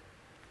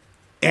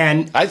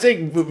 And I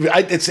think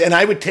and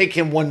I would take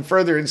him one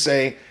further and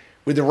say,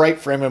 with the right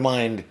frame of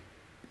mind,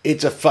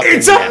 it's a fucking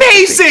It's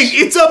amazing!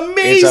 It's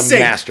amazing! It's a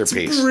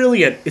masterpiece. It's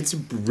brilliant. It's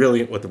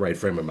brilliant with the right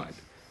frame of mind.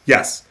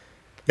 Yes.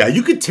 Yeah,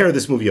 you could tear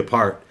this movie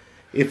apart.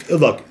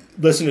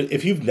 Listen,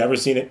 if you've never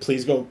seen it,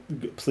 please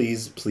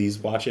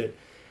watch it.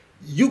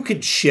 You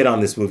could shit on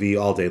this movie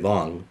all day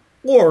long.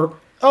 Or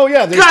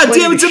God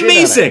damn, it's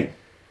amazing.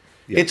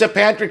 Yeah. It's a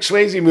Patrick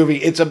Swayze movie.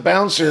 It's a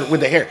bouncer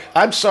with the hair.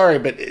 I'm sorry,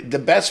 but the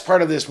best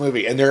part of this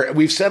movie, and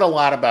we've said a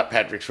lot about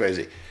Patrick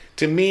Swayze.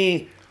 To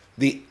me,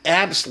 the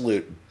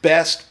absolute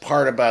best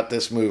part about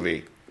this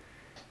movie,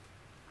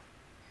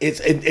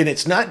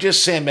 it's not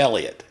just Sam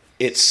Elliott.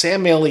 It's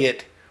Sam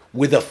Elliott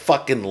with a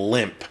fucking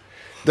limp.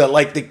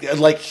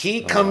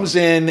 He comes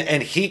in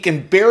and he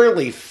can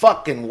barely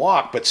fucking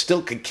walk, but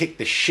still can kick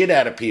the shit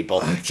out of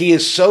people. He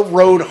is so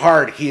rode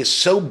hard. He is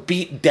so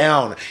beat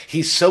down.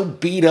 He's so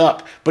beat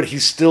up, but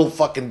he's still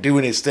fucking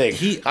doing his thing.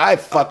 I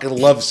fucking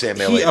love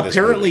Sam Elliott. He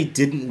apparently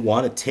didn't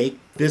want to take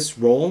this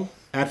role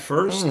at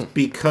first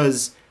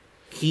because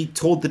he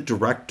told the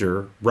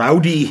director,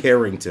 Rowdy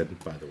Harrington,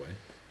 by the way,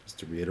 just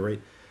to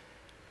reiterate,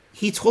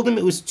 he told him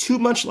it was too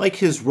much like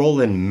his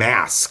role in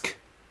Mask.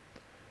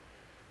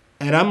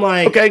 And I'm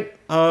like, okay,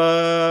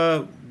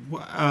 I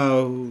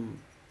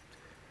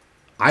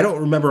don't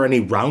remember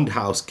any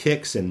roundhouse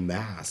kicks in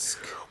Mask.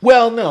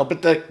 Well, no,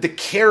 but the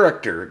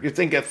character, you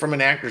think from an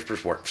actor's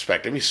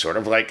perspective, he's sort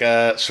of like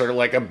a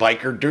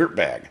biker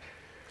dirtbag.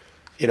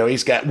 You know,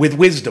 he's got with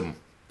wisdom.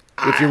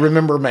 If you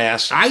remember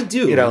Mask, I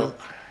do. You know,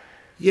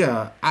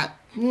 yeah.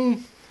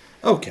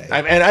 Okay.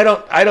 And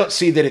I don't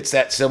see that it's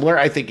that similar.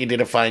 I think he did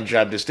a fine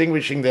job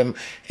distinguishing them,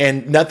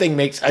 and nothing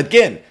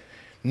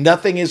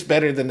is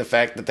better than the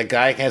fact that the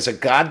guy has a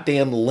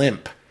goddamn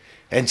limp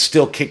and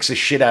still kicks the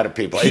shit out of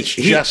people.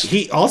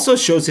 He also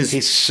shows his.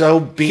 He's so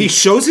beat. He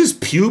shows his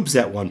pubes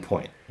at one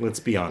point. Let's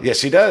be honest.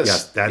 Yes, he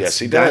does. Yes,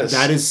 he does.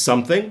 That is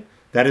something.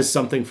 That is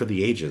something for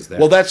the ages. I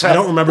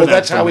don't remember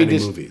that from any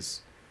movies.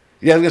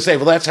 Yeah, I was gonna say.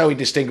 Well, that's how he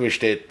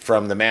distinguished it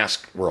from the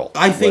Mask role.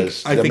 I think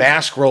the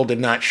Mask role did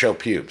not show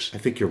pubes. I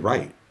think you're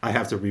right. I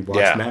have to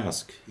rewatch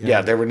Mask.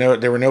 Yeah, there were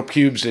no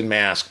pubes in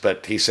Mask,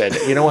 but he said,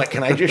 "You know what?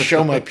 Can I just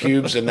show my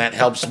pubes, and that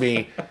helps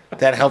me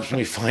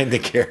find the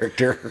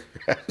character."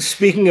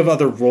 Speaking of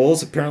other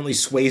roles, apparently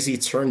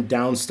Swayze turned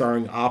down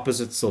starring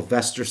opposite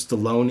Sylvester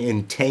Stallone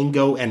in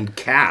Tango and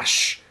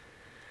Cash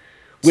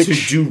to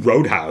do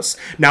Roadhouse.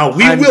 Now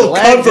we will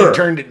cover. He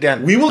turned it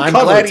down. We will I'm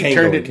cover. glad he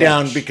Tango turned and it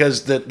down Cash.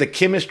 because the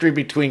chemistry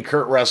between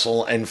Kurt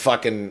Russell and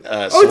fucking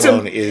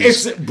Stallone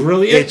it's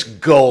brilliant. It's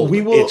gold.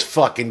 It's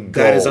fucking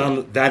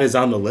gold. That is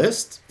on the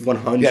list.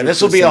 100%. Yeah,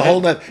 this will be a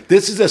whole nother.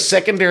 This is a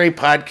secondary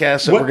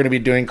podcast that we're going to be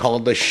doing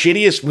called "The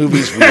Shittiest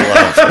Movies We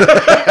Love."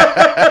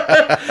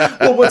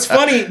 Well, what's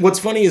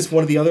funny is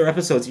one of the other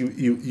episodes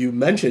you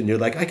mentioned. You're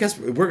like, I guess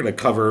we're going to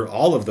cover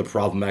all of the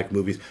problematic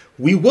movies.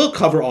 We will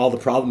cover all the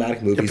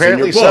problematic movies.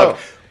 Apparently in your book.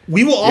 so.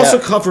 We will also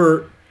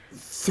cover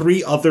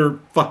 3 other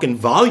fucking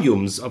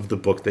volumes of the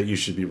book that you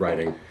should be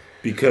writing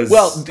because,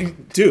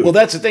 dude. Well,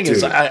 that's the thing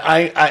is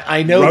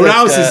I know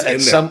Roadhouse that is in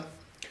some. there.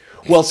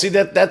 Well, see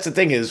that's the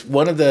thing is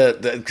one of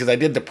the because I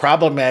did the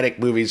problematic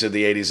movies of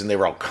the '80s and they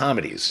were all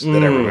comedies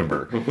that I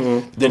remember.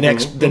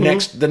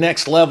 The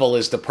next level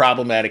is the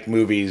problematic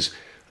movies.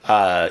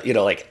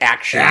 Like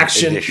action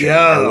edition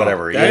or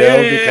whatever,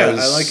 because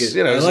I like it.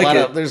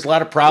 There's a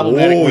lot of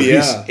problematic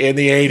movies in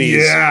the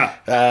 80s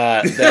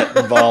that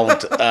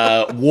involved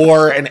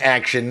war and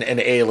action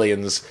and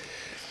aliens.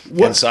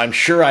 And so I'm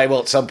sure I will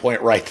at some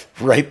point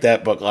write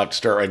that book. I'll have to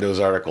start writing those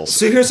articles.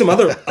 So here's some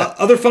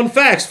other fun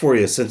facts for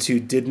you since you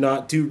did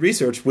not do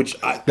research, which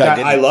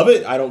I love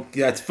it.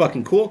 That's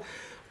fucking cool.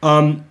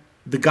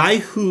 The guy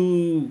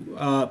who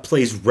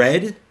plays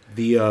Red,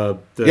 the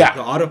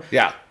auto,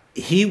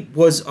 he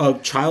was a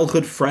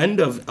childhood friend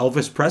of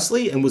Elvis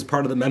Presley and was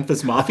part of the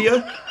Memphis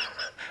Mafia.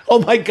 Oh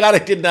my God, I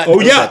did not know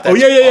that.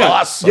 That's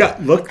awesome. Yeah,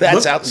 look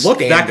outstanding. Look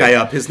that guy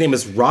up. His name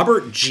is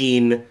Robert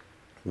Gene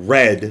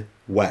Red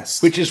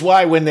West. Which is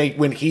why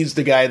when he's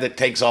the guy that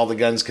takes all the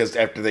guns because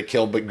after they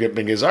kill Ben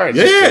Gazzara,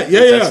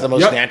 that's the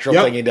most natural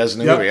thing he does in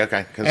the movie.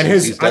 Okay,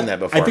 because he's done that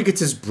before. I think it's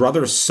his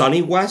brother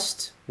Sonny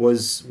West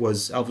was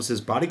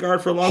Elvis's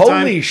bodyguard for a long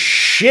time. Holy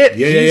shit!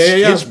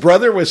 Yeah. His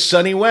brother was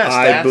Sonny West.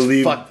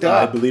 That's fucked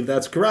up. I believe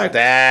that's correct.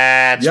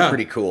 That's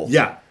pretty cool.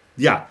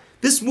 Yeah.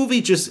 This movie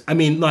just, I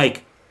mean,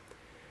 like,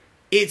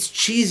 it's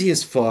cheesy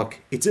as fuck.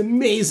 It's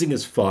amazing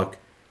as fuck.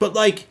 But,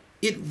 like,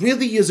 it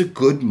really is a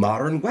good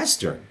modern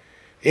Western.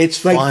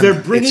 It's like fun.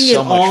 They're bringing in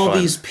all fun.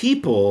 these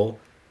people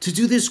to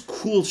do this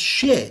cool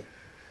shit.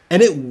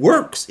 And it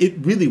works. It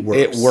really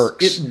works. It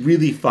works. It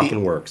really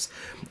fucking works.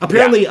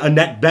 Apparently,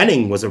 Annette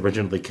Bening was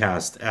originally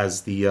cast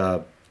as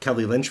the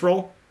Kelly Lynch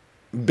role.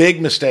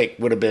 Big mistake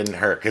would have been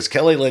her, because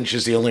Kelly Lynch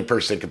is the only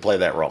person that can play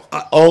that role.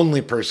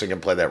 Only person can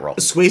play that role.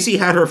 Swayze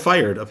had her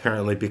fired,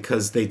 apparently,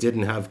 because they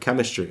didn't have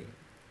chemistry.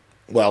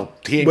 Well,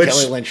 he and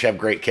Kelly Lynch have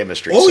great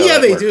chemistry. Oh, so yeah,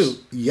 they works. do.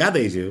 Yeah,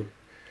 they do.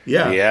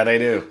 Yeah. Yeah, they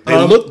do.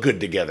 They look good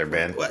together,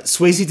 man.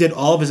 Swayze did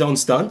all of his own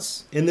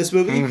stunts in this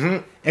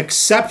movie,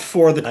 except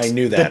for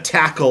the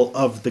tackle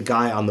of the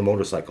guy on the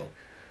motorcycle.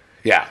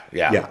 Yeah.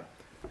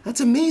 That's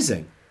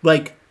amazing.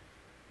 Like,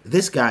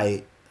 this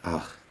guy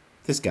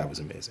was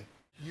amazing.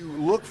 You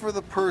look for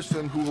the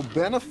person who will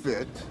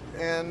benefit,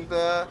 and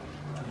I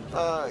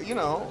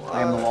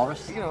am the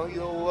walrus. You'll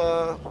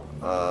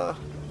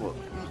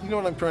you know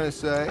what I'm trying to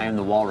say. I am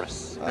the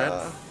walrus.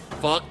 That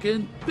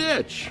fucking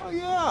bitch. Oh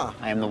yeah.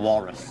 I am the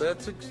walrus.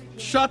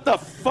 Shut the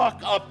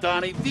fuck up,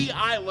 Donnie.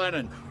 V.I.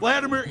 Lenin.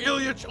 Vladimir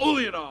Ilyich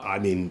Ulyanov. I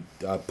mean,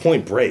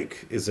 Point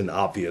Break is an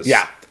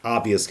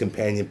obvious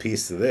companion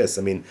piece to this.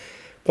 I mean,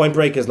 Point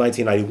Break is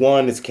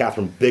 1991. It's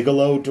Catherine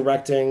Bigelow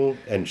directing,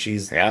 and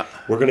she's. Yeah.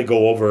 We're gonna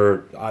go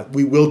over.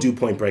 We will do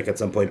Point Break at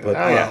some point, but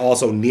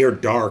also Near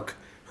Dark.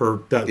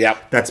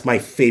 That's my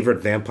favorite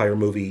vampire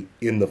movie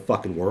in the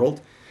fucking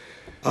world.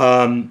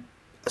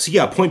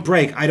 Point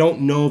Break. I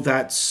don't know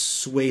that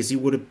Swayze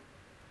would have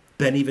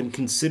been even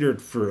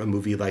considered for a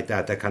movie like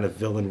that. That kind of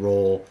villain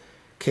role,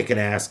 kicking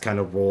ass kind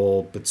of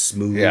role, but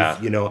smooth.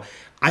 Yeah. You know,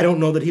 I don't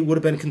know that he would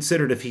have been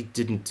considered if he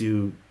didn't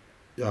do.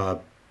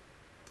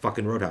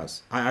 Fucking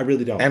Roadhouse. I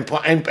really don't.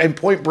 And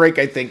Point Break,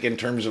 I think, in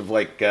terms of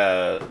like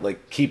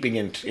keeping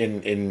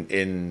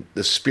in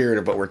the spirit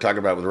of what we're talking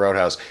about with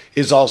Roadhouse,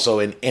 is also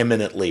an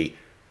eminently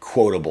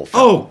quotable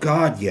film. Oh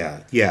God,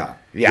 yeah.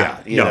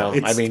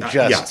 I mean,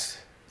 just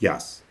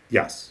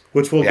yes.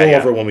 Which we'll go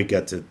over when we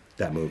get to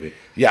that movie.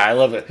 Yeah, I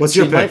love it. What's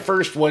your pick?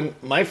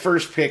 My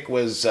first pick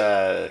was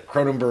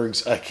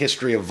Cronenberg's A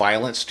History of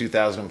Violence,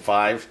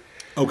 2005.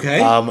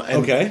 Okay.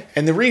 Okay.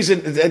 And the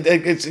reason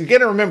it's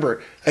again,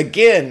 remember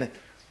again.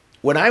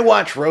 When I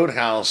watch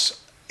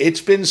Roadhouse,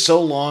 it's been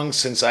so long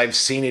since I've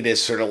seen it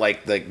as sort of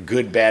like the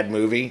good bad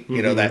movie,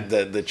 you know, that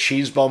the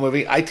cheeseball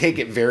movie. I take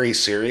it very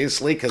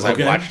seriously because I've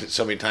watched it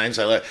so many times.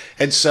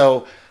 And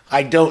so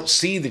I don't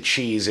see the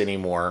cheese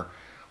anymore.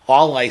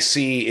 All I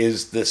see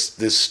is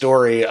this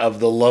story of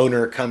the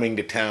loner coming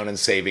to town and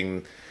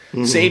saving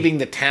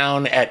the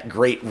town at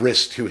great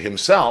risk to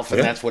himself, and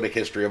that's what A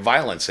History of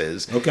Violence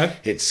is. Okay,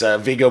 it's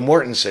Viggo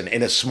Mortensen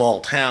in a small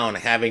town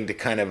having to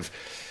kind of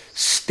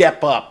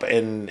step up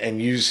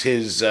and use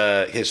his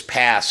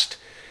past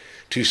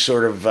to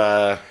sort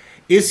of.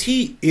 Is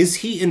he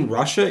in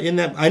Russia in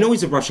that? I know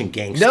he's a Russian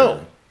gangster.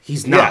 No,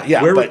 he's not.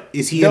 Yeah, Where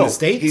is he in the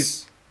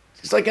States?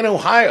 He's like in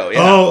Ohio. Yeah.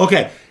 Oh,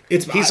 okay.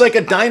 He's like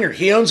a diner.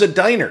 He owns a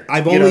diner.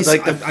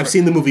 I've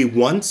seen the movie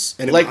once,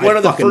 and one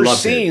of the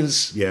first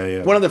scenes.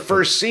 Yeah. One of the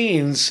first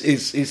scenes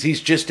is he's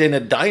just in a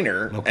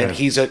diner, and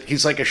he's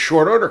like a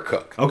short order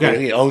cook.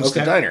 Okay, he owns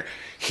the diner.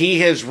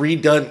 He has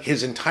redone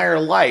his entire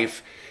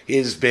life.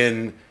 Has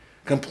been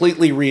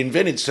completely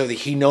reinvented so that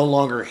he no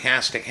longer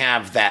has to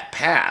have that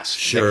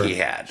past that he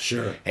had.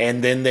 Sure.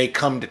 And then they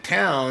come to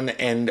town,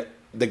 and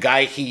the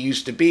guy he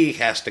used to be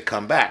has to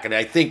come back. And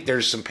I think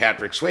there's some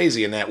Patrick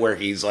Swayze in that, where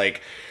he's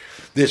like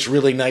this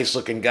really nice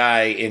looking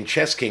guy in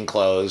Chess King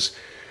clothes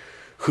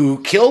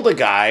who killed a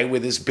guy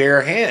with his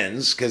bare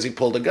hands because he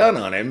pulled a gun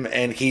on him,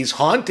 and he's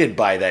haunted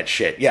by that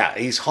shit. Yeah,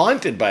 he's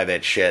haunted by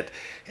that shit.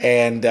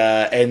 And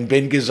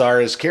Ben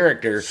Gazzara's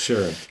character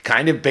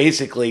kind of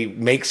basically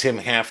makes him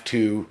have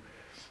to,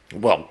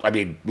 well, I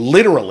mean,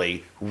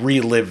 literally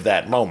relive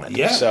that moment.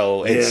 Yeah.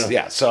 So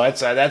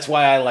that's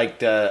why I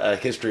liked A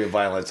History of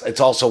Violence. It's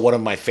also one of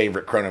my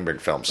favorite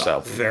Cronenberg films.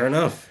 So fair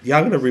enough. Yeah,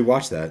 I'm gonna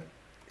rewatch that.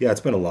 Yeah, it's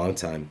been a long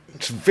time.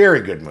 It's a very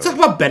good movie. Let's talk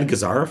about Ben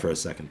Gazzara for a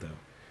second, though.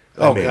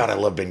 Oh God, I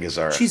love Ben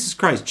Gazzara. Jesus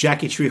Christ,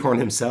 Jackie Treehorn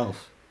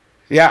himself.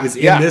 Yeah, is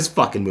in this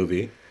fucking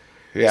movie.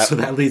 Yeah. So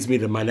that leads me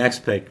to my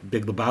next pick,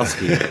 Big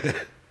Lebowski.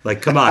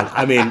 Like, come on.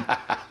 I mean,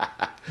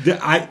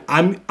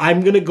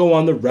 I'm gonna go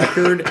on the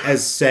record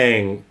as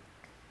saying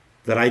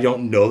that I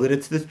don't know that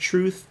it's the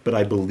truth, but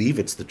I believe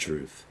it's the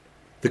truth.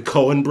 The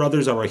Coen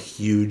brothers are a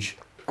huge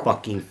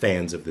fucking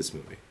fans of this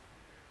movie.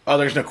 Oh,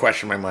 there's no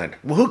question in my mind.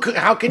 Well,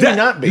 how can you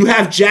not be? You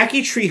have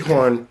Jackie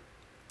Treehorn,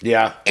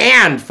 yeah,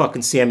 and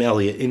fucking Sam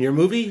Elliott in your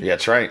movie. Yeah,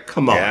 that's right.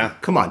 Come on, yeah.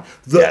 come on.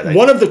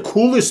 One of the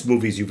coolest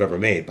movies you've ever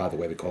made, by the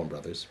way, the Coen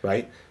brothers,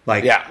 right?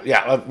 Like,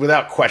 yeah,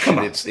 without question,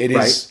 it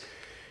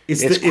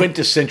is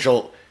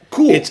quintessential.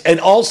 Cool. And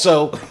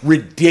also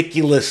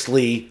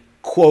ridiculously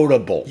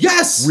quotable.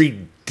 Yes,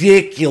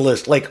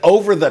 ridiculous, like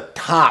over the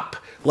top.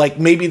 Like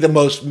maybe the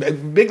most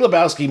Big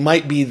Lebowski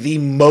might be the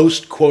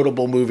most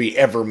quotable movie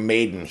ever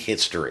made in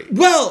history.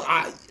 Well,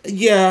 I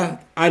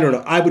don't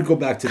know. I would go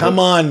back to. Come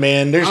on,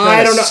 man. There's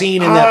not a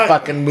scene in that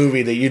fucking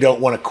movie that you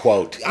don't want to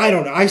quote. I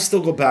don't know. I still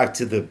go back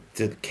to the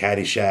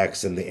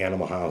Caddyshacks and the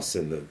Animal House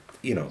and the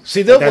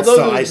See,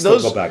 I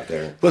still go back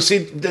there. Well, see,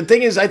 the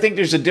thing is, I think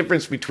there's a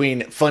difference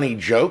between funny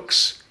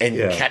jokes and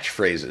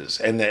catchphrases,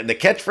 and the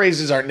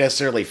catchphrases aren't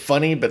necessarily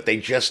funny, but they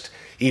just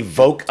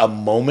evoke a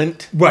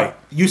moment. Right.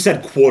 You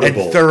said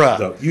quotable. And thorough.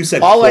 Though. You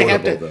said all quotable. I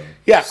have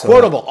to,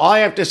 quotable.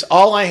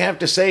 All I have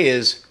to say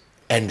is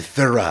and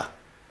thorough,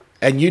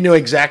 and you know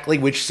exactly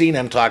which scene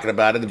I'm talking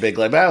about in The Big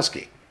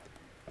Lebowski.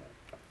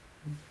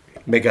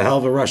 Make a hell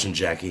of a Russian,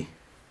 Jackie.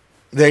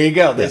 There you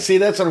go. Yeah. See,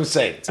 that's what I'm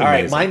saying. It's all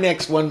amazing.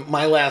 right,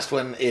 my last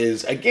one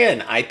is,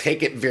 again, I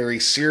take it very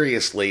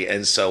seriously,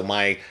 and so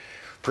my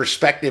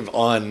perspective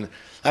on,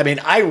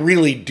 I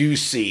really do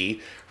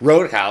see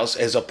Roadhouse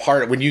as a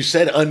part of, when you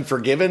said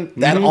Unforgiven,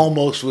 that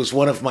almost was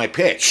one of my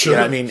picks. Sure. You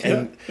know what I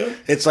mean?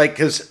 It's like,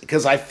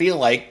 because I feel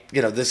like,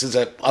 this is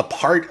a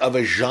part of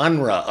a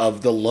genre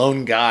of the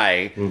lone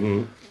guy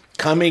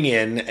coming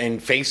in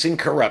and facing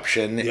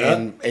corruption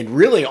and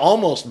really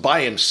almost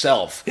by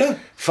himself,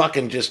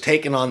 fucking just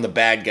taking on the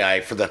bad guy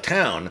for the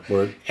town.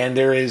 Word. And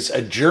there is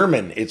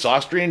it's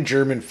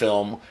Austrian-German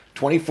film,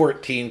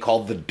 2014,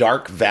 called The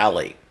Dark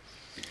Valley.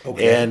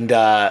 Okay. And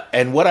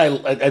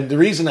the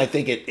reason I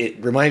think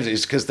it reminds me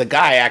is because the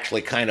guy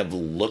actually kind of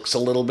looks a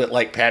little bit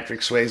like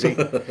Patrick Swayze.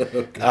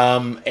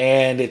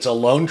 And it's a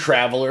lone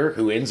traveler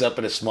who ends up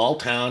in a small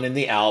town in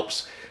the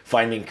Alps,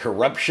 finding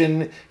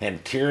corruption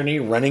and tyranny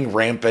running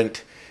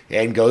rampant,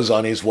 and goes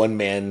on his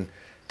one-man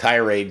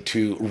tirade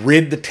to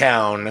rid the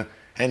town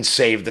and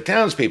save the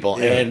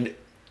townspeople. Yeah. And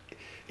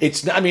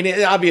it's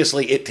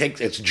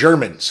it's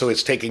German, so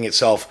it's taking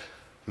itself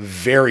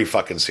very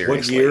fucking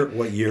seriously.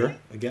 What year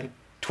again?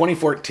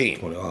 2014.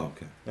 Oh,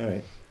 okay. All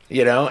right.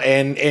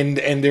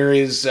 And there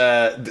is,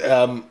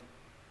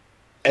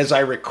 as I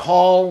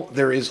recall,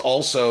 there is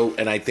also,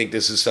 and I think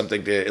this is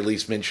something to at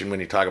least mention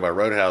when you talk about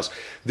Roadhouse,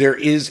 there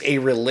is a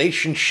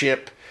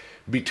relationship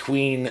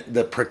between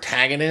the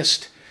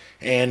protagonist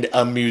and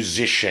a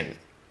musician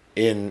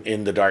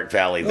in the Dark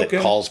Valley that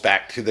calls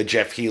back to the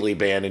Jeff Healey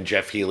band and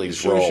Jeff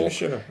Healey's role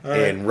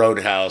in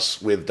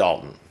Roadhouse with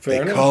Dalton.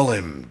 Fair enough. Call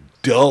him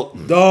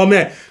Dalton. Oh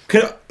man,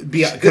 can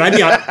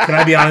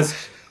I be honest?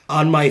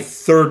 On my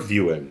third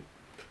viewing,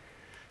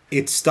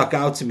 it stuck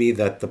out to me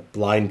that the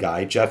blind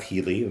guy, Jeff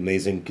Healey,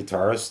 amazing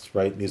guitarist,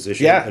 right,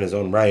 musician in his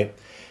own right,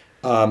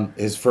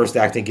 his first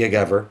acting gig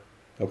ever.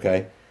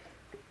 Okay.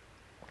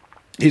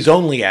 His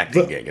only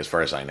acting gig, as far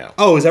as I know.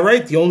 Oh, is that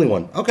right? The only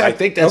one. Okay. I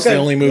think that's the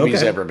only movie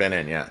he's ever been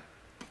in, yeah.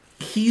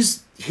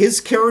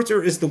 His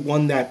character is the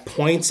one that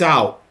points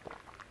out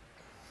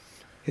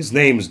his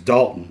name's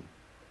Dalton.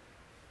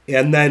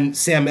 And then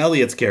Sam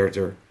Elliott's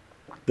character,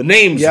 the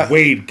name's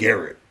Wade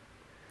Garrett.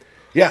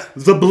 Yeah.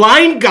 The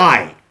blind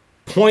guy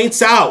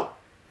points out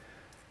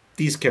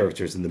these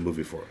characters in the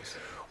movie for us.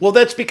 Well,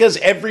 that's because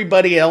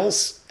everybody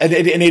else, and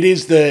it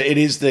is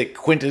the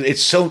quintessence.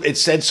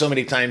 It's said so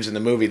many times in the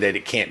movie that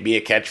it can't be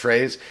a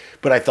catchphrase.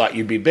 But I thought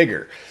you'd be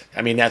bigger.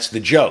 I mean, that's the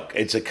joke.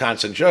 It's a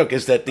constant joke.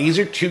 Is that these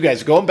are two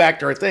guys going back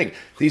to our thing?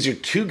 These are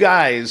two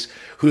guys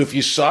who, if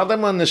you saw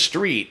them on the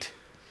street,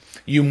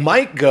 you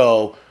might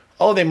go,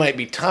 oh, they might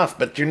be tough,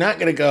 but you're not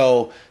going to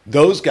go,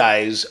 those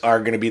guys are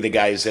going to be the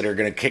guys that are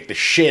going to kick the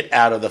shit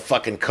out of the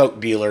fucking coke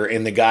dealer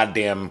in the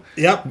goddamn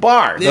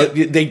bar. Yep.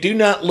 They do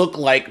not look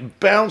like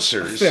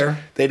bouncers. Fair.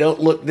 They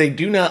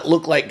do not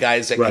look like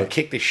guys that can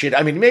kick the shit.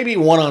 I mean, maybe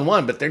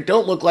one-on-one, but they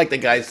don't look like the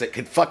guys that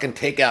could fucking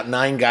take out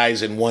 9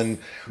 guys in one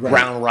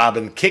round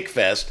robin kick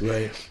fest.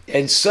 Right.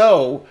 And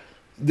so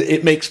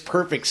it makes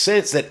perfect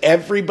sense that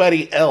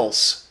everybody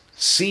else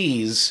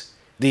sees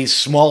these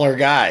smaller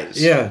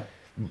guys. Yeah.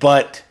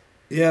 But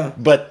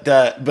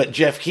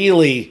Jeff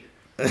Healey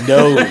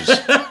knows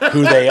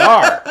who they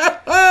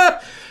are.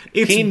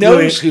 He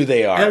knows who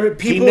they are.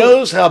 He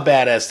knows how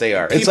badass they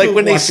are. It's like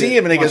when they see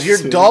him and he goes,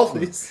 "You're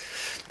Dalton."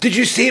 Did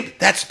you see him?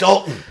 That's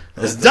Dalton.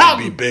 It's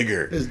Dalton. He'd be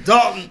bigger. It's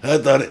Dalton.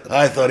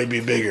 I thought he'd be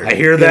bigger. I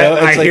hear that.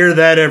 I hear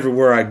that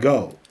everywhere I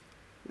go.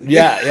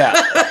 Yeah.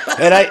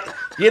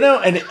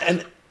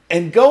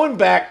 And going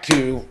back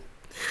to.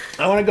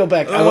 I want to go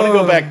back. I want to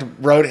go back to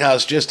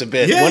Roadhouse just a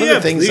bit. One of the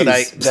things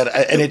please.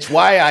 and it's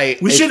why I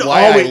we should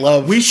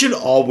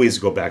always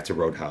go back to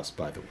Roadhouse.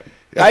 By the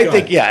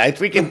way,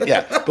 we can.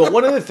 But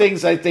one of the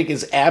things I think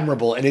is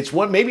admirable, and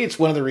maybe it's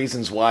one of the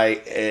reasons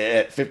why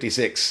at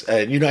 56, you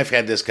and I've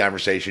had this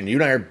conversation. You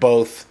and I are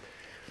both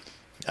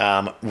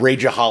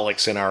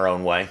rageaholics in our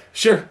own way.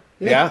 Sure.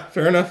 Yeah.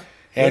 Fair enough.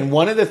 And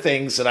one of the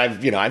things that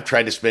I've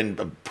tried to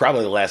spend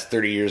probably the last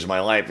 30 years of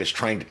my life is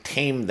trying to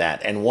tame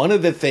that. And one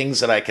of the things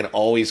that I can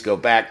always go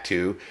back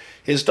to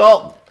is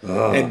Dalton.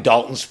 And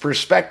Dalton's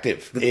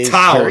perspective is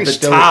very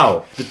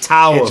stoic. The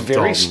Tao It's of very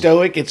Dalton.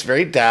 stoic. It's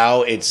very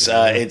Tao. It's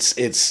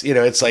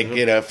it's like,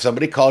 if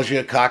somebody calls you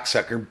a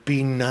cocksucker,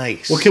 be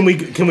nice. Well, can we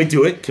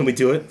do it? Can we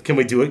do it?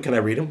 Can I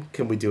read them?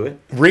 Can we do it?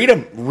 Read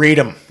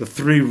them. The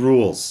 3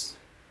 rules.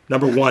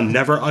 Number 1,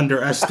 never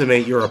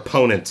underestimate your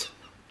opponent.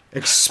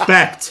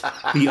 Expect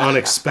the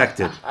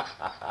unexpected.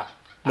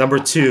 Number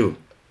 2,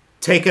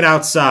 take it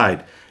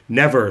outside.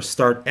 Never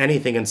start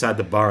anything inside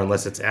the bar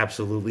unless it's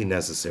absolutely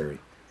necessary.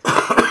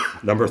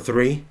 Number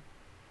 3,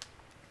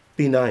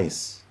 be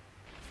nice.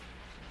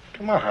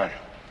 Come on.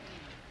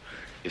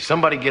 If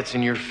somebody gets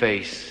in your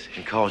face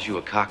and calls you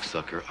a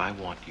cocksucker, I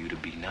want you to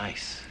be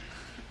nice.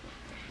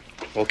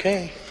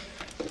 Okay.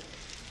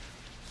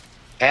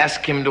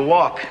 Ask him to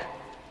walk,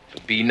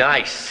 but be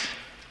nice.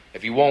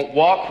 If he won't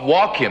walk,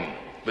 walk him,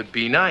 but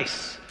be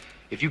nice.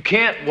 If you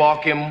can't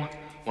walk him,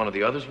 one of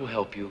the others will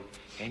help you,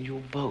 and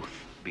you'll both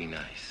be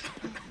nice.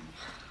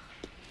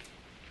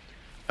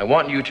 I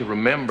want you to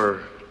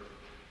remember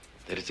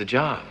that it's a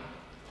job.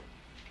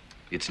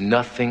 It's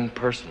nothing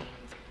personal.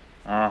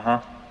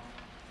 Uh-huh.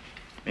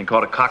 Being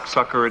called a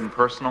cocksucker isn't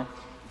personal?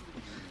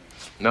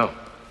 No.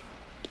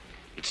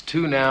 It's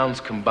 2 nouns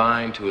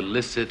combined to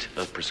elicit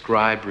a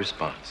prescribed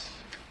response.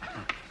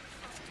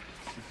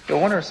 I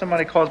wonder if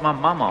somebody calls my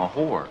mama a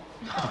whore.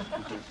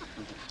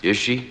 Is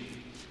she?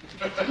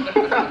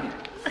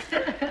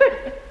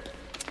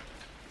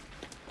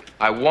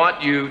 I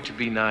want you to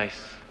be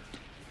nice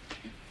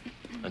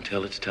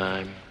until it's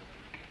time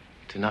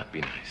to not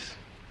be nice.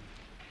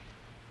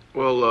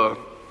 Well,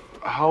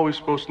 how are we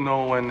supposed to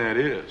know when that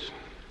is?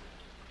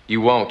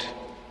 You won't.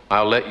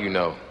 I'll let you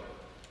know.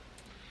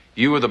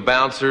 You are the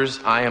bouncers,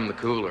 I am the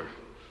cooler.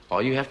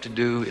 All you have to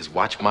do is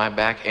watch my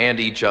back and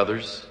each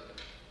other's.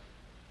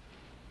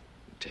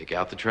 Take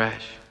out the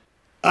trash.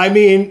 I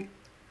mean,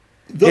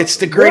 it's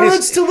the greatest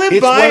words to live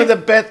it's by. One of the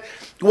best.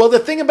 Well, the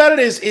thing about it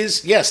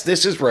is yes,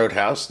 this is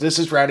Roadhouse. This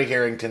is Rowdy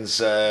Harrington's.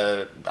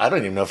 I don't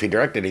even know if he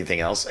directed anything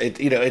else.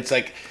 It's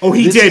like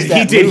he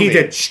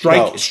did.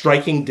 No.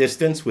 Striking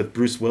Distance with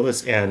Bruce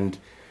Willis and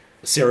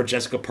Sarah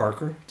Jessica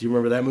Parker. Do you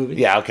remember that movie?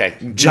 Yeah. Okay.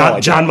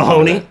 John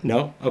Mahoney.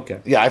 No.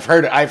 Okay. Yeah, I've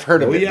heard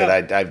of it,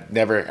 but I've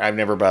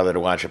never bothered to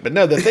watch it. But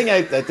no, the thing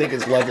I think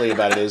is lovely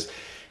about it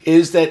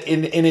is that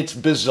in its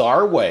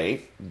bizarre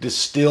way,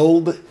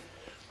 distilled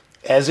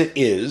as it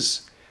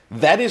is,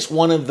 that is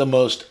one of the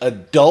most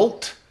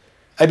adult.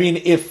 I mean,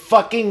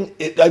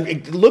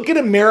 look at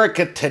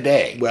America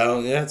today.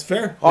 Well, yeah, it's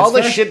fair. All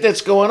the shit that's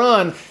going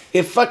on.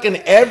 If fucking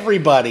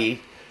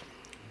everybody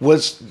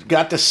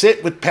got to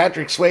sit with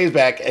Patrick Swayze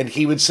back, and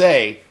he would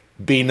say,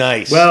 "Be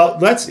nice." Well,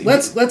 let's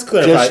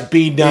clarify. Just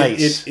be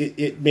nice.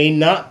 It may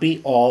not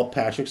be all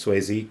Patrick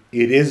Swayze.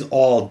 It is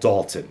all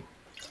Dalton.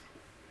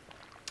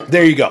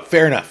 There you go.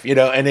 Fair enough.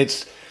 And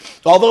it's.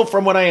 Although,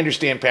 from what I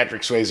understand,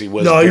 Patrick Swayze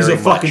was he was a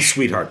fucking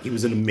sweetheart. He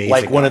was an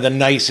amazing guy. One of the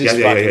nicest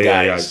fucking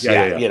guys.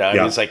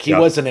 It's like he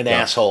wasn't an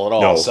asshole at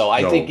all. No, so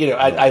I think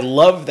I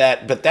love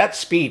that. But that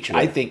speech,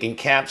 I think,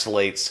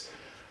 encapsulates.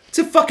 It's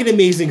a fucking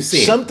amazing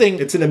scene.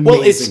 It's an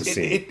amazing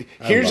scene.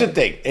 Here's the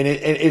thing, and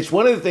it's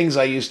one of the things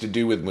I used to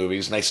do with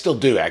movies, and I still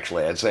do.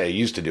 Actually, I'd say I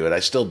used to do it. I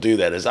still do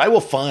that. Is I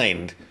will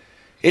find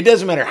it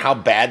doesn't matter how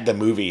bad the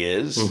movie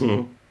is.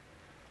 Mm-hmm.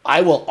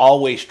 I will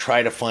always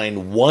try to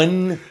find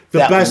one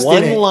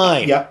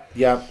line.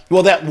 Yeah.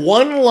 Well, that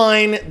one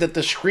line that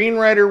the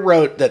screenwriter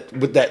wrote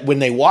that when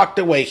they walked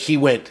away, he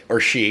went or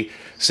she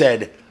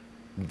said,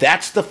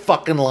 "That's the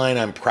fucking line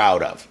I'm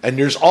proud of." And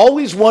there's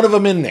always one of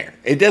them in there.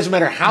 It doesn't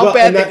matter how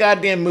bad the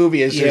goddamn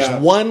movie is. Yeah.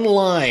 There's one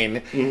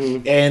line,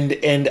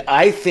 and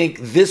I think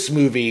this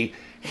movie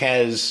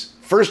has,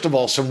 first of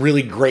all, some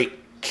really great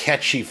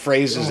catchy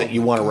phrases that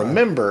you want to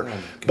remember.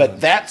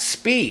 But that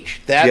speech.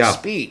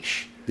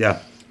 Yeah.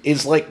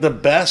 Is like the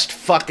best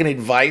fucking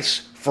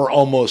advice for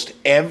almost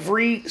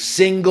every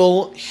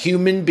single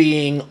human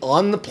being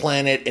on the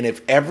planet, and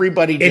if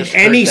everybody just in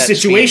any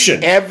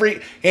situation, situation,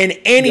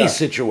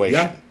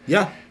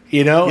 yeah.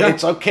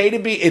 It's okay to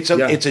be. It's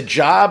a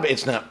job.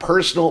 It's not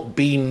personal.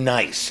 Be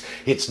nice.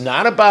 It's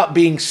not about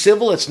being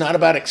civil. It's not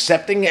about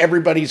accepting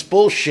everybody's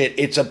bullshit.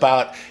 It's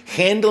about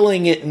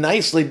handling it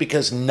nicely,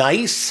 because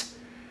nice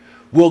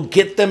will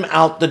get them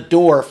out the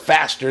door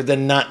faster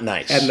than not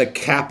nice. And the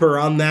capper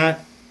on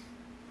that.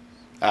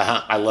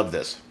 I love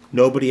this.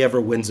 Nobody ever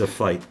wins a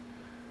fight.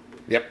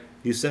 Yep.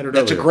 You said it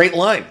That's earlier. a great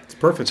line. It's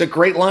perfect. It's a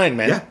great line,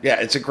 man.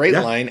 Yeah, it's a great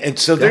line. And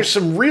so there's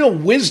some real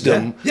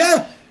wisdom.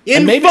 Yeah.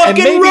 Maybe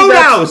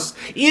Roadhouse.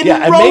 Maybe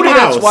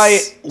that's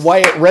why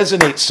it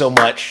resonates so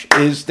much,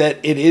 is that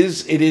it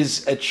is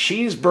a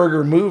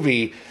cheeseburger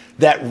movie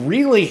that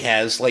really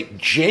has like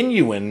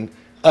genuine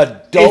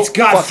adult It's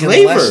got fucking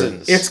flavor.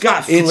 lessons. It's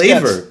got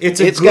flavor. It's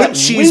a good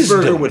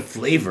cheeseburger with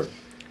flavor.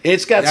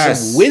 It's got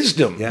some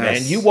wisdom,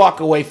 man. You walk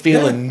away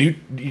feeling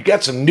you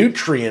got some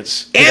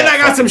nutrients. And I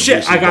got some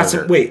shit. I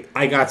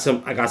got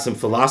some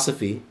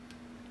philosophy,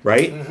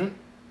 right? Mm-hmm.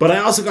 But I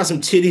also got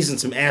some titties and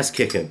some ass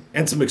kicking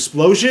and some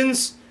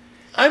explosions.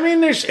 I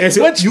mean, there's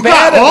what's you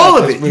got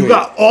all of it. You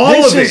got all of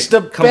it. This is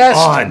the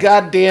best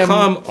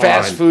goddamn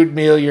fast food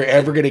meal you're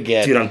ever gonna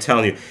get, dude. I'm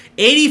telling you.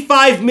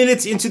 85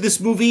 minutes into this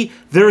movie,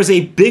 there is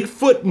a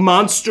Bigfoot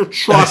monster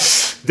truck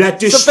that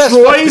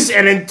destroys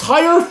an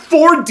entire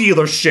Ford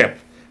dealership.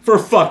 For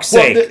fuck's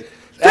sake,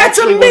 that's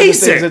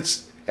amazing.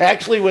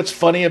 Actually, what's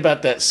funny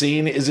about that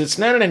scene is it's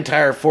not an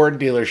entire Ford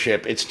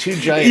dealership. It's 2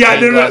 giant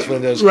glass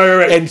windows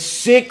and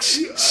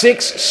six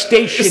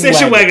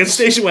station wagons.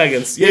 Station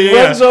wagons. It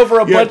runs over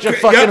a bunch of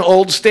fucking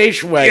old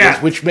station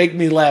wagons, which make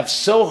me laugh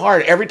so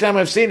hard every time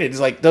I've seen it. It's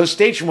like those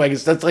station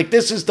wagons. That's like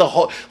this is the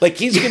whole. Like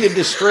he's going to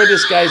destroy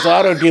this guy's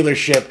auto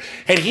dealership,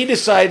 and he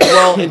decides,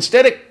 well,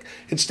 instead of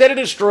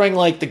destroying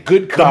like the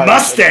good cars, the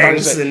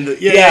Mustangs,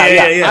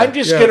 I'm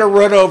just gonna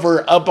run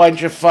over a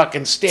bunch of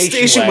fucking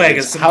station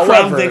wagons.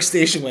 However, big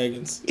station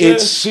wagons.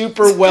 It's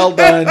super well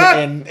done,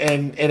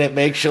 and it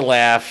makes you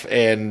laugh.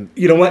 And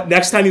you know what?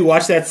 Next time you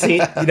watch that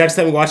scene,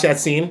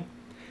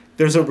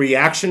 there's a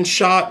reaction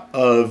shot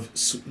of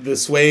the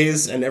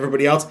Sways and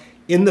everybody else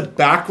in the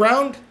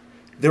background.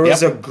 There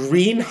is a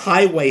green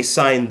highway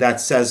sign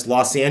that says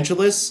Los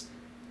Angeles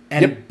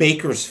and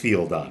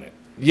Bakersfield on it.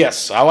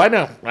 Yes. Oh, I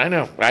know.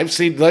 I've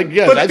seen but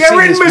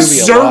they're in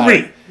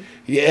Missouri.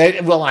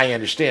 Yeah. Well, I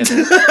understand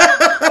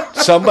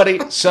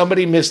that.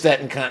 somebody missed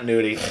that in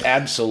continuity.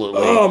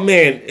 Absolutely. Oh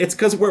man, it's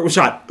because where it was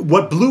shot.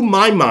 What blew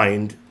my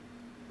mind?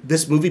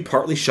 This movie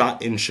partly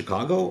shot in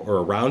Chicago or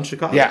around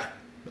Chicago. Yeah.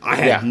 I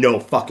had no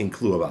fucking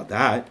clue about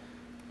that.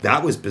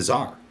 That was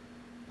bizarre.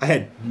 I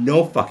had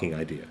no fucking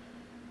idea.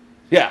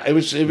 Yeah. It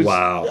was.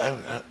 Wow.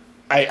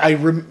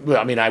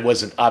 I mean, I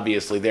wasn't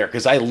obviously there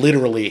because I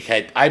literally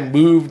I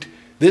moved.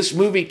 This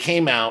movie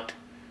came out.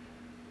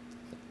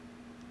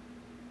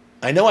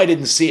 I know I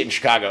didn't see it in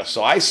Chicago,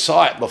 so I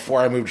saw it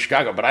before I moved to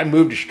Chicago. But I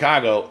moved to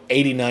Chicago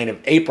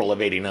April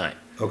of '89.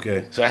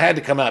 Okay. So I had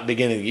to come out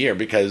beginning of the year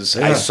because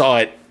I saw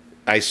it.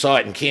 I saw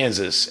it in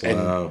Kansas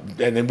and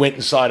then went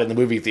and saw it in the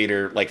movie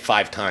theater like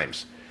 5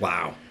 times.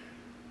 Wow.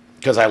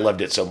 Because I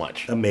loved it so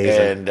much.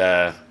 Amazing.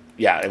 And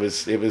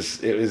it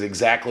was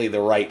exactly the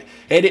right,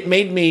 and it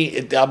made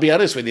me. I'll be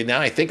honest with you. Now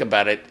I think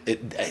about it,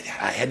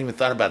 I hadn't even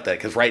thought about that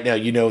because right now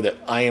you know that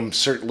I am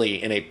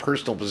certainly in a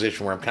personal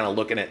position where I'm kind of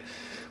looking at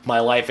my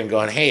life and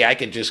going, "Hey, I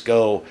could just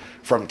go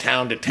from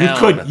town to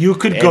town. You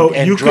could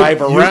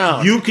drive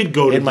around. You could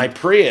go in my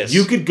Prius.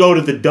 You could go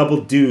to the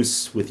Double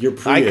Deuce with your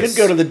Prius. I could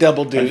go to the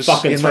Double Deuce and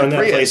fucking in turn my that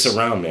Prius. place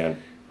around, man.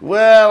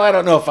 Well, I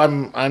don't know if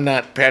I'm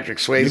not Patrick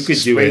Swayze. You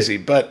could do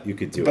it. But you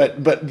could do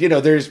it. But you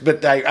know,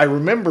 I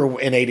remember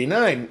in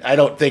 '89. I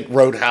don't think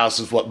Roadhouse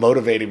is what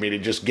motivated me to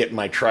just get in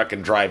my truck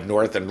and drive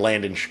north and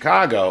land in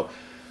Chicago.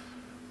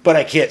 But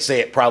I can't say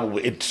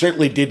it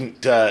certainly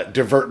didn't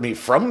divert me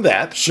from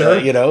that. Sure.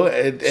 You know,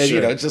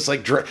 it's just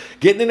like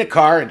getting in a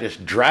car and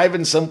just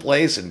driving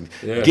someplace and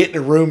getting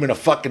a room in a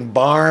fucking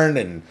barn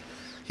and.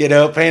 You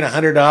know, paying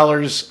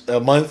 $100 a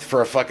month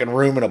for a fucking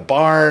room in a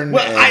barn.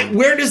 Well,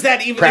 where does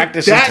that even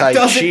practicing Tai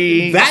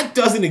Chi? That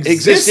doesn't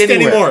exist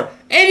anymore.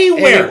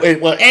 Anywhere.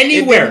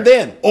 Even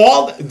then,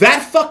 all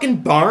that fucking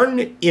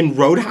barn in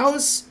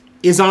Roadhouse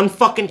is on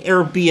fucking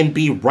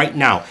Airbnb right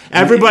now.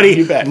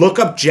 Everybody, look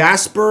up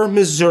Jasper,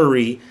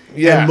 Missouri,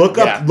 and look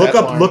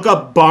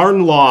up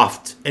Barn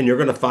Loft, and you're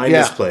gonna find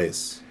this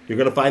place. You're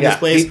gonna find this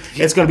place.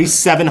 It's gonna be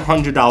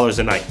 $700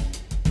 a night.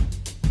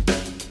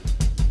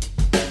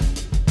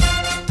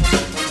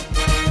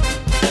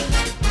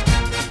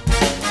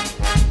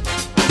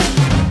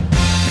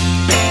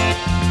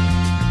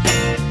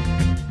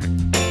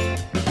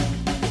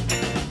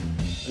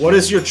 What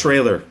is your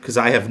trailer? Because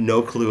I have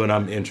no clue and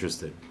I'm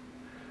interested.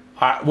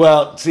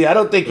 Well, see, I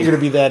don't think you're going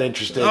to be that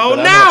interested. Oh,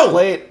 but no!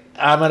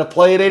 I'm going to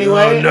play it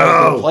anyway.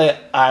 Oh, no!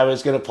 I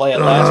was going to play it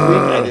last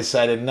week. I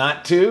decided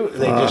not to.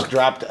 They just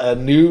dropped a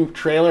new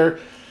trailer.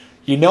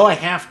 You know I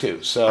have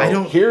to. So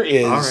here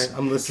is. All right,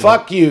 I'm listening.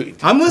 Fuck you.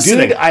 I'm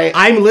listening. Dude,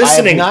 I'm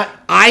listening.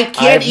 I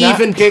can't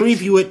even picked,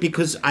 preview it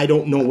because I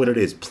don't know what it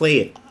is. Play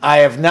it. I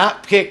have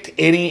not picked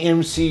any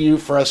MCU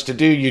for us to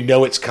do. You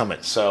know it's coming.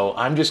 So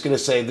I'm just going to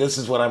say this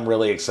is what I'm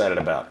really excited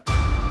about.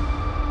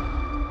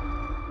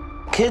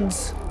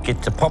 Kids,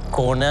 get your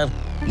popcorn now.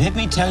 Let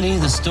me tell you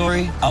the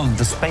story of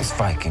the space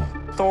Viking,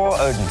 Thor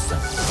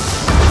Odinson.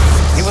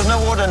 He was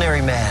no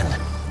ordinary man.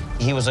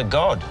 He was a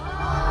god.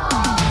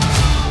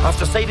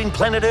 After saving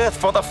planet Earth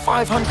for the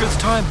 500th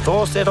time,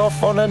 Thor set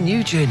off on a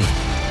new journey.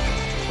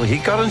 Well, he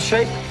got in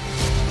shape.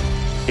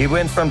 He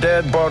went from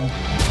dad bod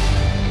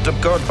to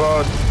god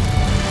bod.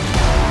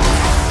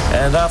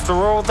 And after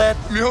all that,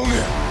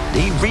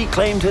 he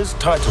reclaimed his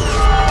title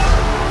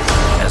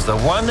as the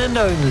one and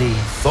only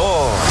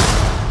Thor.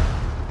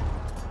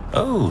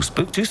 Oh,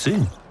 spoke too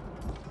soon.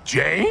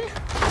 Jane?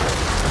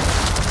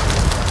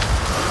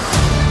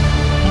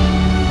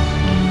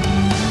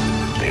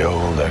 The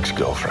old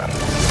ex-girlfriend.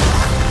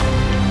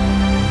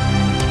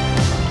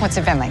 What's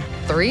it been, like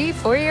 3,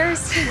 4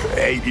 years?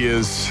 8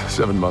 years,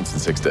 7 months, and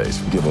 6 days,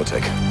 give or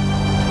take. Am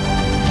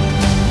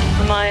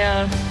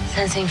I,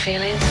 sensing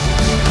feelings?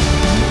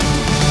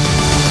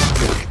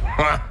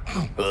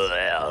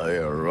 Well,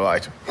 you're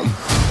right.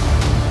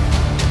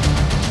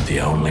 The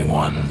only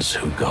ones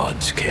who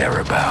gods care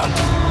about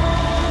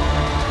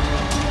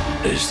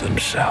is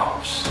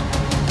themselves.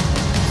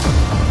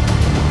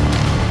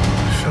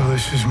 So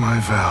this is my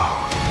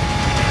vow.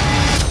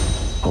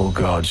 All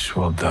gods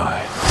will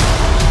die.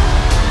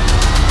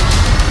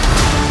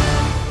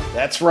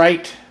 That's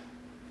right.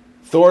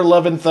 Thor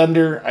Love and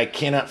Thunder. I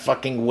cannot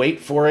fucking wait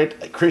for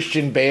it.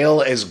 Christian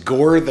Bale as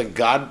Gore the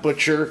God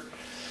Butcher.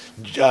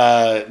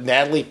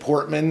 Natalie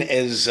Portman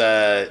as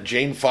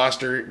Jane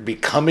Foster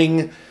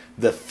becoming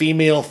the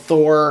female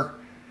Thor.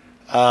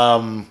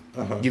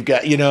 You've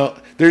got,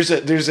 there's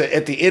a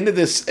at the end of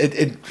this,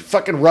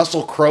 fucking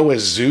Russell Crowe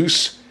as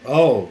Zeus.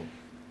 Oh.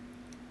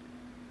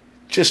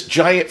 Just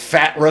giant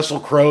fat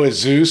Russell Crowe as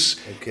Zeus.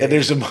 Okay. And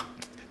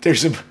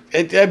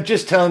I'm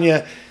just telling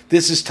you,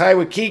 this is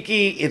Taika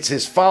Waititi. It's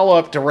his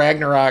follow-up to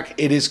Ragnarok.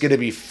 It is going to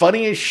be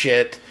funny as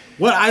shit.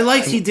 Well, I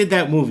liked he did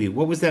that movie.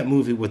 What was that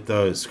movie with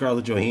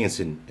Scarlett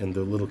Johansson and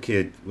the little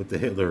kid with the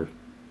Hitler?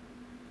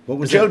 What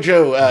was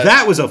JoJo?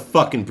 That was a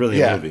fucking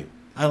brilliant movie.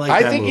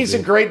 I think he's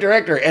a great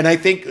director, and I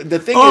think the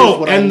thing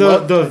is,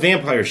 the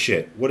vampire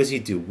shit. What does he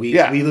do? We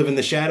live in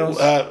the shadows.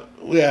 Something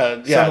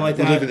like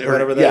that.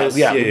 Whatever that is.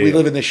 We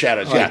live in the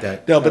shadows. Like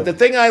that. No, but the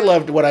thing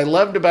what I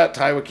loved about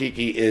Taika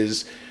Waititi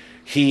is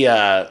he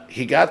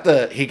got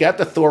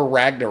the Thor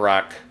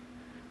Ragnarok.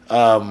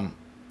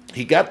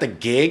 He got the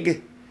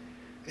gig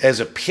as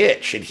a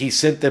pitch, and he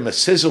sent them a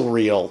sizzle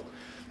reel,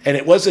 and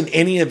it wasn't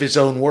any of his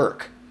own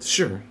work.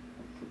 Sure.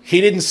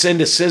 He didn't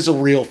send a sizzle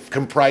reel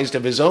comprised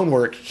of his own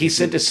work. He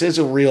sent a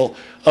sizzle reel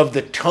of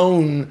the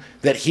tone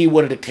that he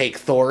wanted to take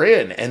Thor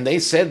in. And they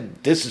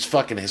said, this is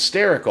fucking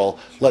hysterical.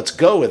 Let's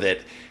go with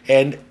it.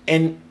 And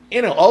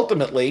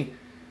ultimately,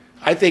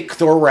 I think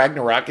Thor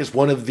Ragnarok is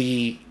one of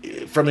the,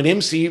 from an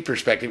MCU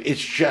perspective, it's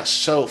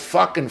just so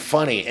fucking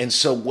funny and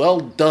so well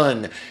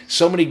done.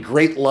 So many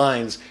great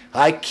lines.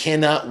 I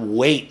cannot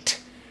wait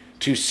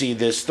to see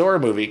this Thor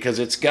movie because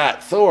it's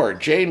got Thor,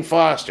 Jane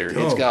Foster,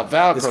 it's got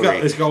Valkyrie,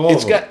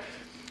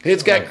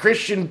 it's got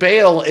Christian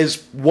Bale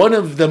as one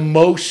of the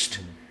most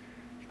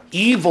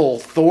evil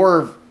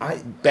Thor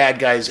bad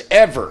guys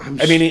ever.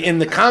 I mean, in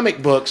the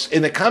comic books,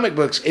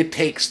 it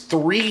takes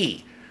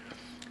 3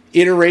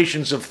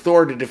 iterations of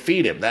Thor to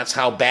defeat him. That's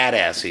how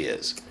badass he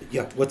is.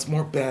 Yeah, what's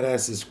more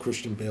badass is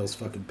Christian Bale's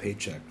fucking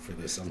paycheck for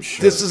this. I'm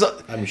sure.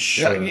 I'm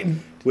sure.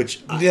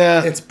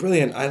 It's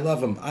brilliant. I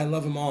love him. I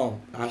love them all.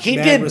 He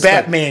did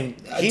Batman.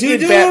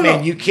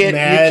 Batman. You can't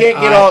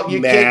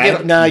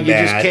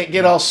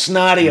get all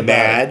snotty about it.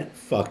 Mad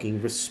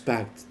fucking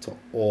respect to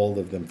all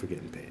of them for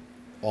getting paid.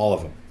 All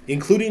of them,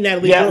 including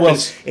Natalie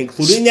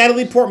Portman.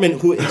 Natalie Portman,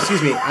 who,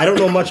 excuse me, I don't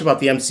know much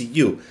about the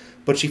MCU,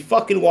 but she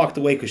fucking walked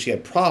away because she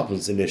had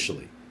problems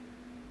initially,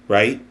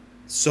 right?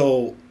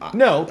 So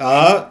no.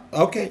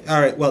 Okay.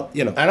 All right. Well,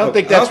 I don't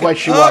think that's why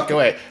she walked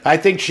away. I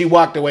think she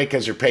walked away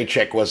because her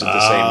paycheck wasn't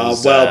the same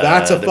as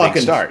that's a fucking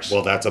big stars.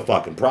 Well, that's a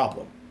fucking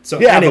problem. So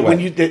anyway,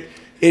 but when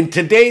in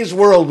today's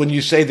world, when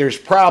you say there's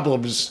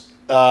problems,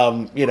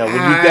 when you've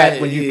got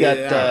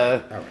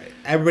all right.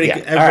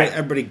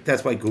 Everybody.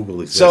 That's why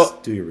Google exists. So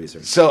do your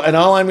research. So, and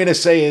all I'm going to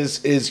say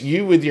is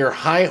you with your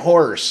high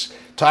horse.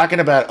 Talking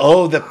about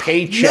the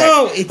paycheck.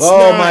 No, it's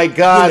not. My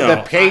God,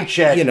 the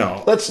paycheck.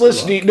 Let's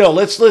listen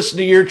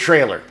to your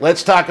trailer.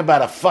 Let's talk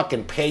about a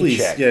fucking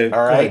paycheck. Please,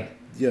 all right.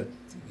 Yeah.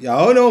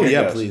 Oh no.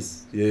 Here goes.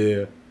 Please.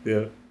 Yeah.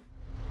 There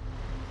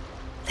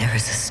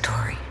is a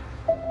story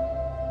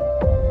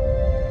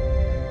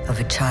of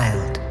a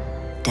child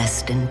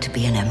destined to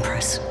be an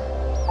empress,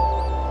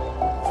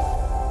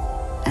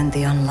 and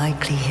the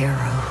unlikely hero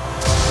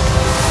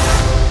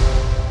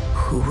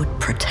who would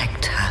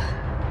protect her.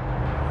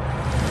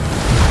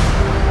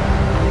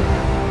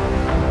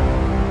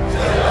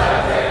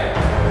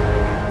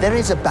 There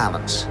is a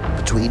balance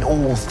between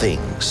all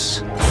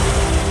things.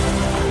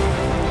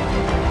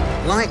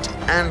 Light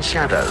and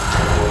shadow.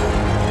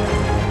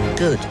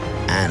 Good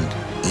and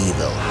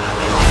evil.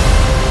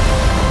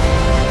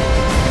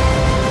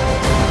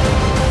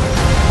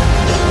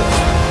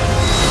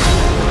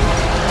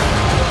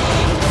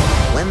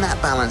 When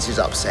that balance is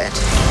upset,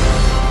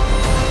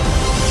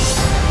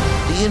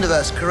 the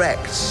universe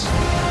corrects.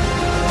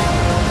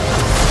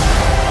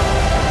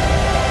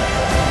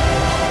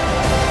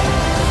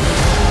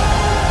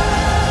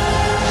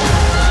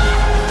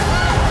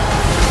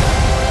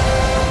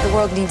 The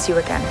world needs you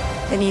again.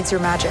 It needs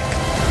your magic.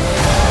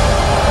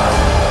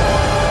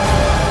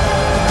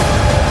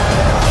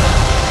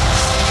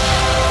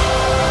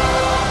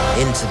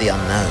 Into the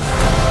unknown.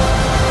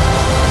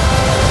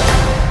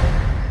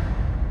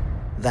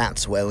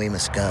 That's where we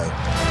must go.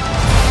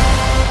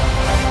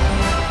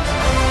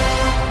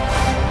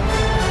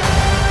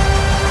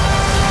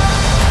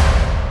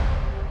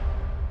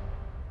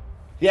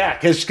 Yeah,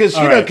 because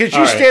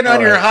you stand on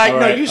your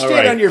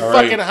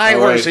fucking high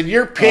horse, and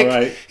your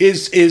pick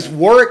is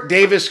Warwick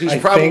Davis, who's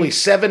probably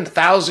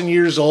 7,000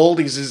 years old.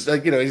 He's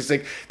like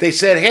they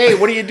said, hey,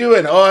 what are you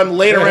doing? Oh, I'm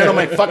laying around on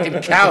my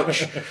fucking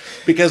couch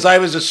because I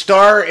was a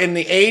star in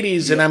the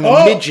 '80s and I'm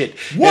a midget.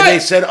 What? And they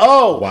said,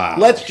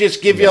 let's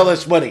just give you all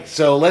this money.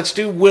 So let's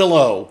do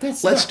Willow.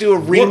 Let's do a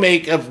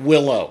remake of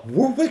Willow.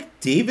 Warwick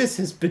Davis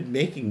has been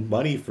making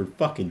money for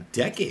fucking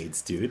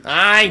decades, dude.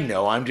 I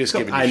know. I'm just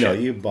giving you shit. I know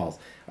you balls.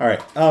 All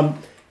right.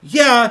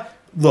 Yeah,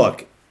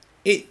 look,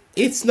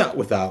 it's not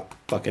without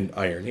fucking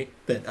irony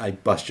that I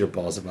bust your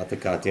balls about the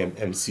goddamn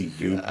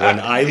MCU when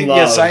I love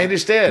yes, I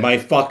understand. My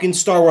fucking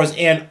Star Wars.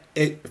 And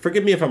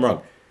forgive me if I'm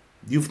wrong.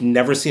 You've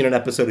never seen an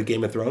episode of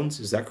Game of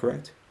Thrones, is that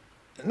correct?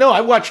 No,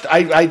 I watched. I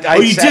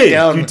you sat did.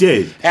 down. You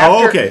did.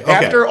 After, Okay.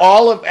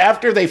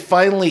 After they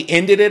finally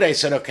ended it, I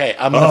said, okay,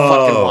 I'm gonna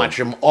fucking watch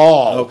them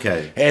all.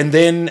 Okay. And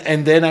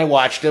then I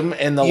watched them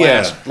in the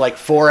last like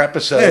 4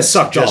 episodes. It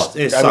sucked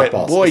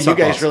balls. Boy, you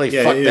guys really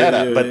fucked that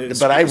up.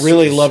 But I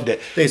really loved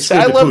it.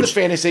 I love the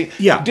fantasy.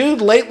 Yeah,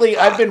 dude. Lately,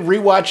 I've been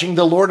rewatching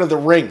The Lord of the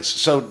Rings.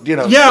 So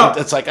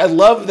it's like I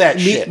love that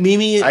shit.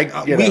 Mimi, I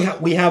have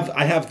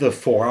the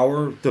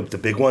 4-hour, the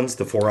big ones,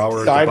 the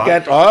 4-hour.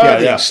 I've got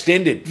the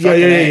extended.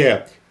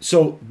 Yeah.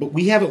 So, but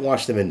we haven't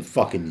watched them in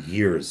fucking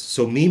years.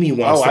 So Mimi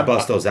wants to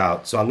bust those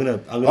out. So I'm gonna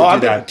do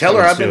that. Tell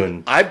her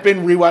soon. I've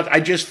been rewatch. I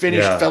just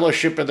finished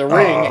Fellowship of the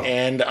Ring,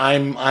 and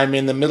I'm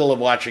in the middle of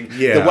watching.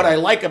 Yeah. What I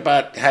like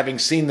about having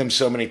seen them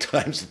so many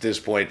times at this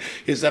point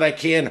is that I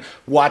can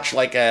watch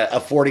like a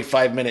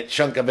 45-minute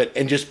chunk of it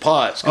and just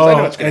pause because I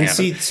know what's going to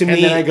happen.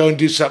 And then I go and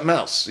do something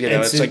else.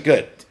 It's like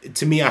good.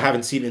 To me, I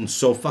haven't seen it in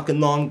so fucking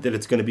long that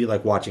it's going to be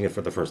like watching it for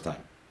the first time.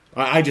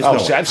 I just know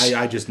it.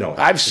 I just know it.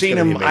 I've seen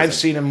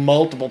him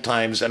multiple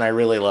times, and I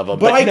really love him.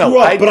 But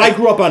I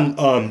grew up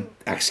on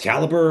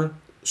Excalibur,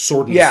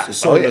 Sword and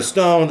the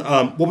Stone.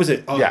 What was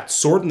it?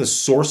 Sword and the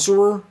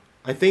Sorcerer,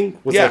 I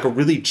think, was like a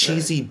really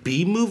cheesy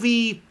B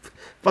movie.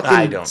 Fucking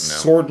I don't know.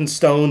 Sword and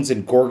Stones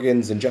and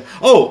Gorgons and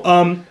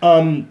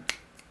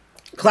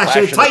Clash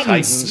of the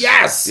Titans.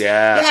 Yes.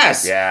 Yeah.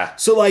 Yes. Yeah.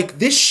 So like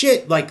this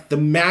shit, like the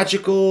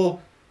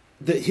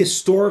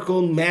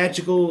historical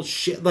magical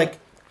shit, like.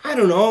 I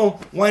don't know.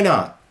 Why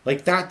not?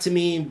 Like that to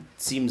me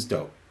seems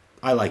dope.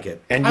 I like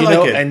it. And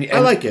I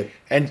like it.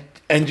 And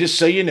just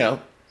so you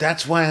know,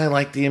 that's why I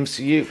like the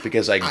MCU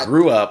because I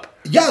grew up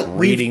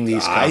reading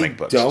these comic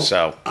books.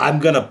 So I'm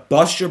gonna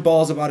bust your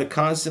balls about it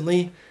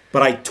constantly,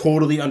 but I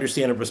totally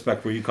understand and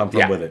respect where you come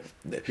from with it.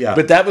 Yeah.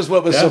 But that was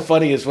what was so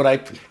funny is the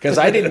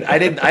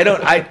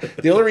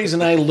only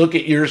reason I look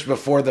at yours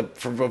before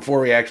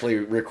we actually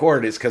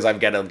record is because I've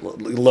got to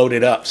load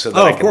it up so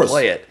that I can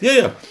play it.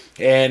 Yeah.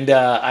 And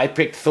I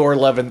picked Thor: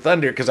 Love and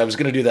Thunder because I was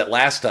going to do that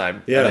last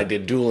time, and I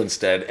did Duel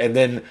instead. And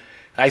then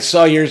I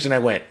saw yours, and I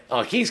went,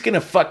 "Oh, he's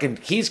gonna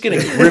grimace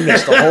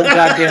the whole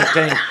goddamn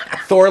thing."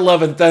 Thor: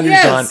 Love and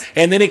Thunder's on,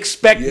 and then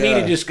expect me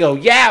to just go,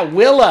 "Yeah,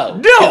 Willow."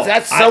 No,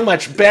 that's so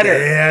much better.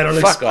 Yeah, I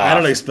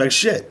don't expect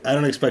shit.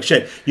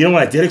 You know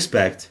what I did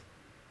expect?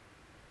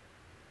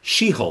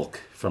 She-Hulk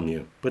from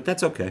you, but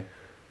that's okay.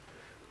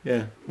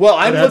 Yeah. Well,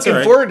 I'm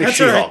looking forward to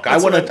She-Hulk. I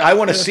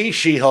want to see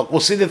She-Hulk. Well,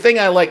 see, the thing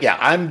I like,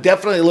 I'm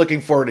definitely looking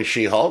forward to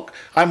She-Hulk.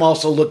 I'm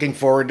also looking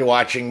forward to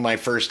watching my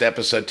first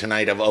episode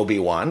tonight of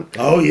Obi-Wan.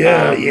 Oh,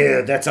 yeah,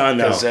 that's on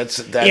now.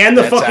 And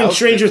the fucking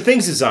Stranger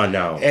Things is on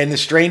now. And the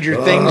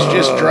Stranger Things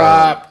just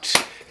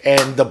dropped.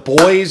 And The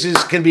Boys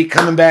can be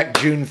coming back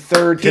June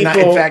 3rd tonight.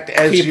 In fact,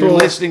 as you're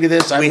listening to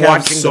this, I'm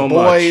watching The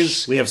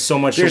Boys. We have so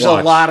much There's to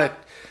watch. A lot of...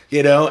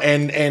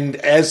 and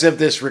as of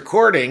this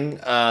recording,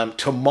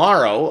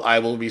 tomorrow I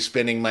will be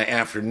spending my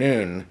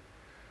afternoon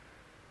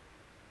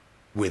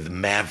with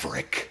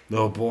Maverick.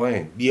 Oh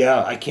boy,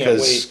 yeah, I can't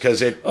wait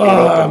because it.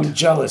 I'm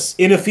jealous.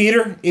 In a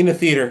theater.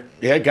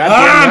 Yeah,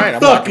 goddamn right.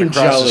 I'm fucking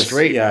across jealous. the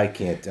street. Yeah, I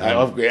can't.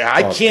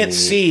 I can't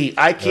see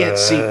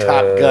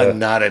Top Gun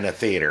not in a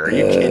theater. Are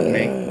you kidding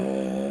me?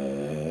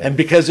 And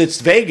because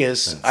it's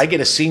Vegas, I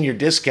get a senior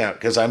discount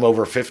because I'm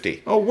over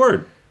 50. Oh,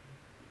 word.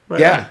 Right.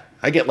 Yeah. On.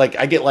 I get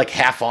like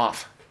half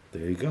off.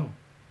 There you go.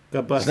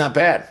 God bless. It's not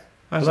bad.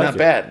 It's not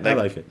bad. I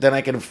like it. Then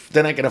I can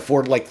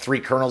afford like 3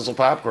 kernels of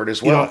popcorn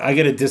as well. I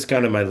get a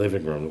discount in my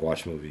living room to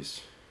watch movies.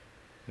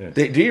 Yeah.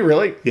 Do you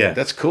really? Yeah.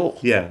 That's cool.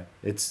 Yeah.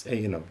 It's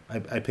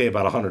I pay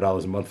about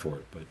 $100 a month for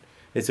it, but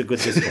it's a good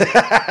discount.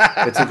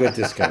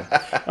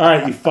 All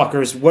right, you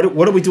fuckers. What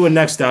are we doing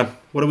next, Don?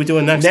 What are we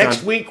doing next?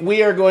 Next week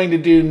we are going to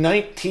do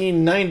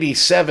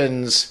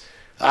 1997's.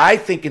 I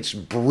think it's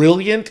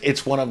brilliant.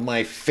 It's one of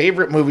my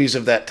favorite movies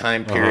of that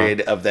time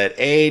period, of that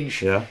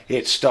age. Yeah.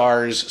 It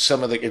stars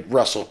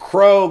Russell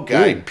Crowe,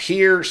 Guy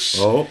Pearce.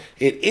 Oh.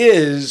 It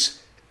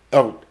is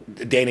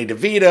Danny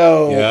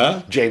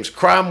DeVito, James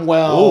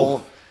Cromwell.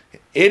 Ooh.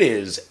 It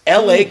is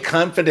L.A.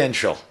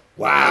 Confidential.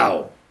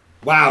 Wow.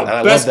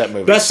 I love that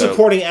movie. Best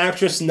supporting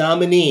actress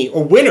nominee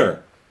or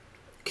winner,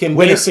 Kim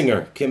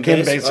Basinger. Kim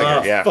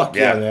Basinger. Yeah. Fuck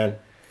yeah, man.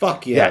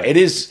 Fuck yeah. Yeah, it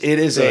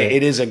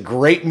is a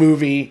great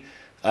movie.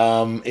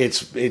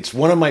 It's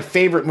one of my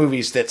favorite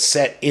movies that's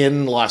set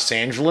in Los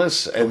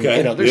Angeles, and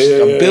Okay. there's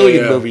a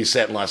billion movies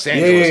set in Los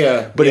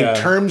Angeles. But in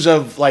terms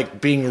of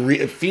like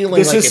being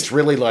feeling like it's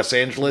really Los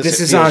Angeles,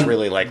 it feels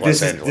really like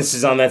Los Angeles. This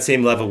is on that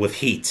same level with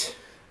Heat.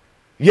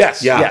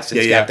 Yes, Yeah, yes, yeah,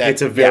 it's yeah. got that.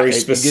 It's a very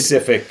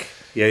specific.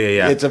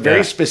 Yeah. It's a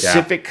very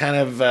specific kind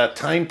of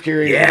time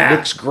period. Yeah. It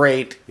looks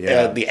great.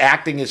 Yeah. The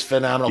acting is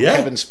phenomenal. Yeah.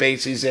 Kevin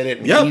Spacey's in it,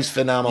 and Yep. he's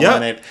phenomenal Yep.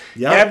 in it.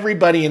 Yep.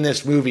 Everybody in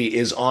this movie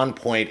is on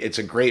point. It's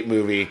a great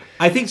movie.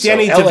 I think So,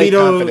 Danny LA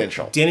DeVito.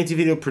 Confidential. Danny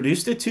DeVito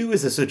produced it too.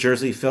 Is this a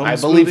Jersey Films I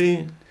believe-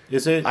 movie?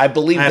 Is it? I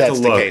believe have that's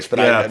to the look. case, but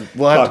Yeah.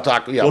 we'll have to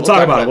talk. Yeah, we'll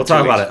talk about it. in We'll 2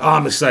 talk about weeks. it. Oh,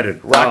 I'm excited.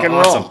 Rock and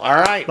roll. Awesome. All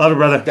right. Love it,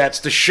 brother. That's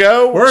the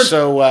show. Word.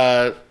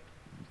 So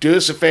do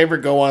us a favor.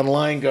 Go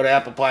online. Go to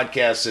Apple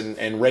Podcasts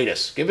and rate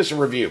us. Give us a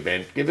review,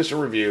 man. Give us a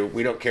review.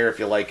 We don't care if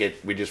you like it.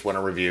 We just want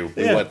a review.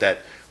 We Yeah. want that.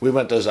 We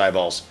want those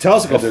eyeballs. Tell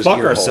us to go Those fuck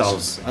ear holes.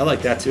 ourselves. I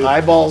like that too.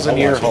 Eyeballs and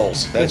I'll ear watch it.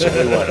 holes. That's what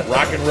we want.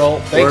 Rock and roll.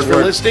 Thanks Word, for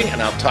word. listening,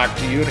 and I'll talk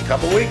to you in a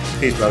couple weeks.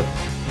 Peace, brother.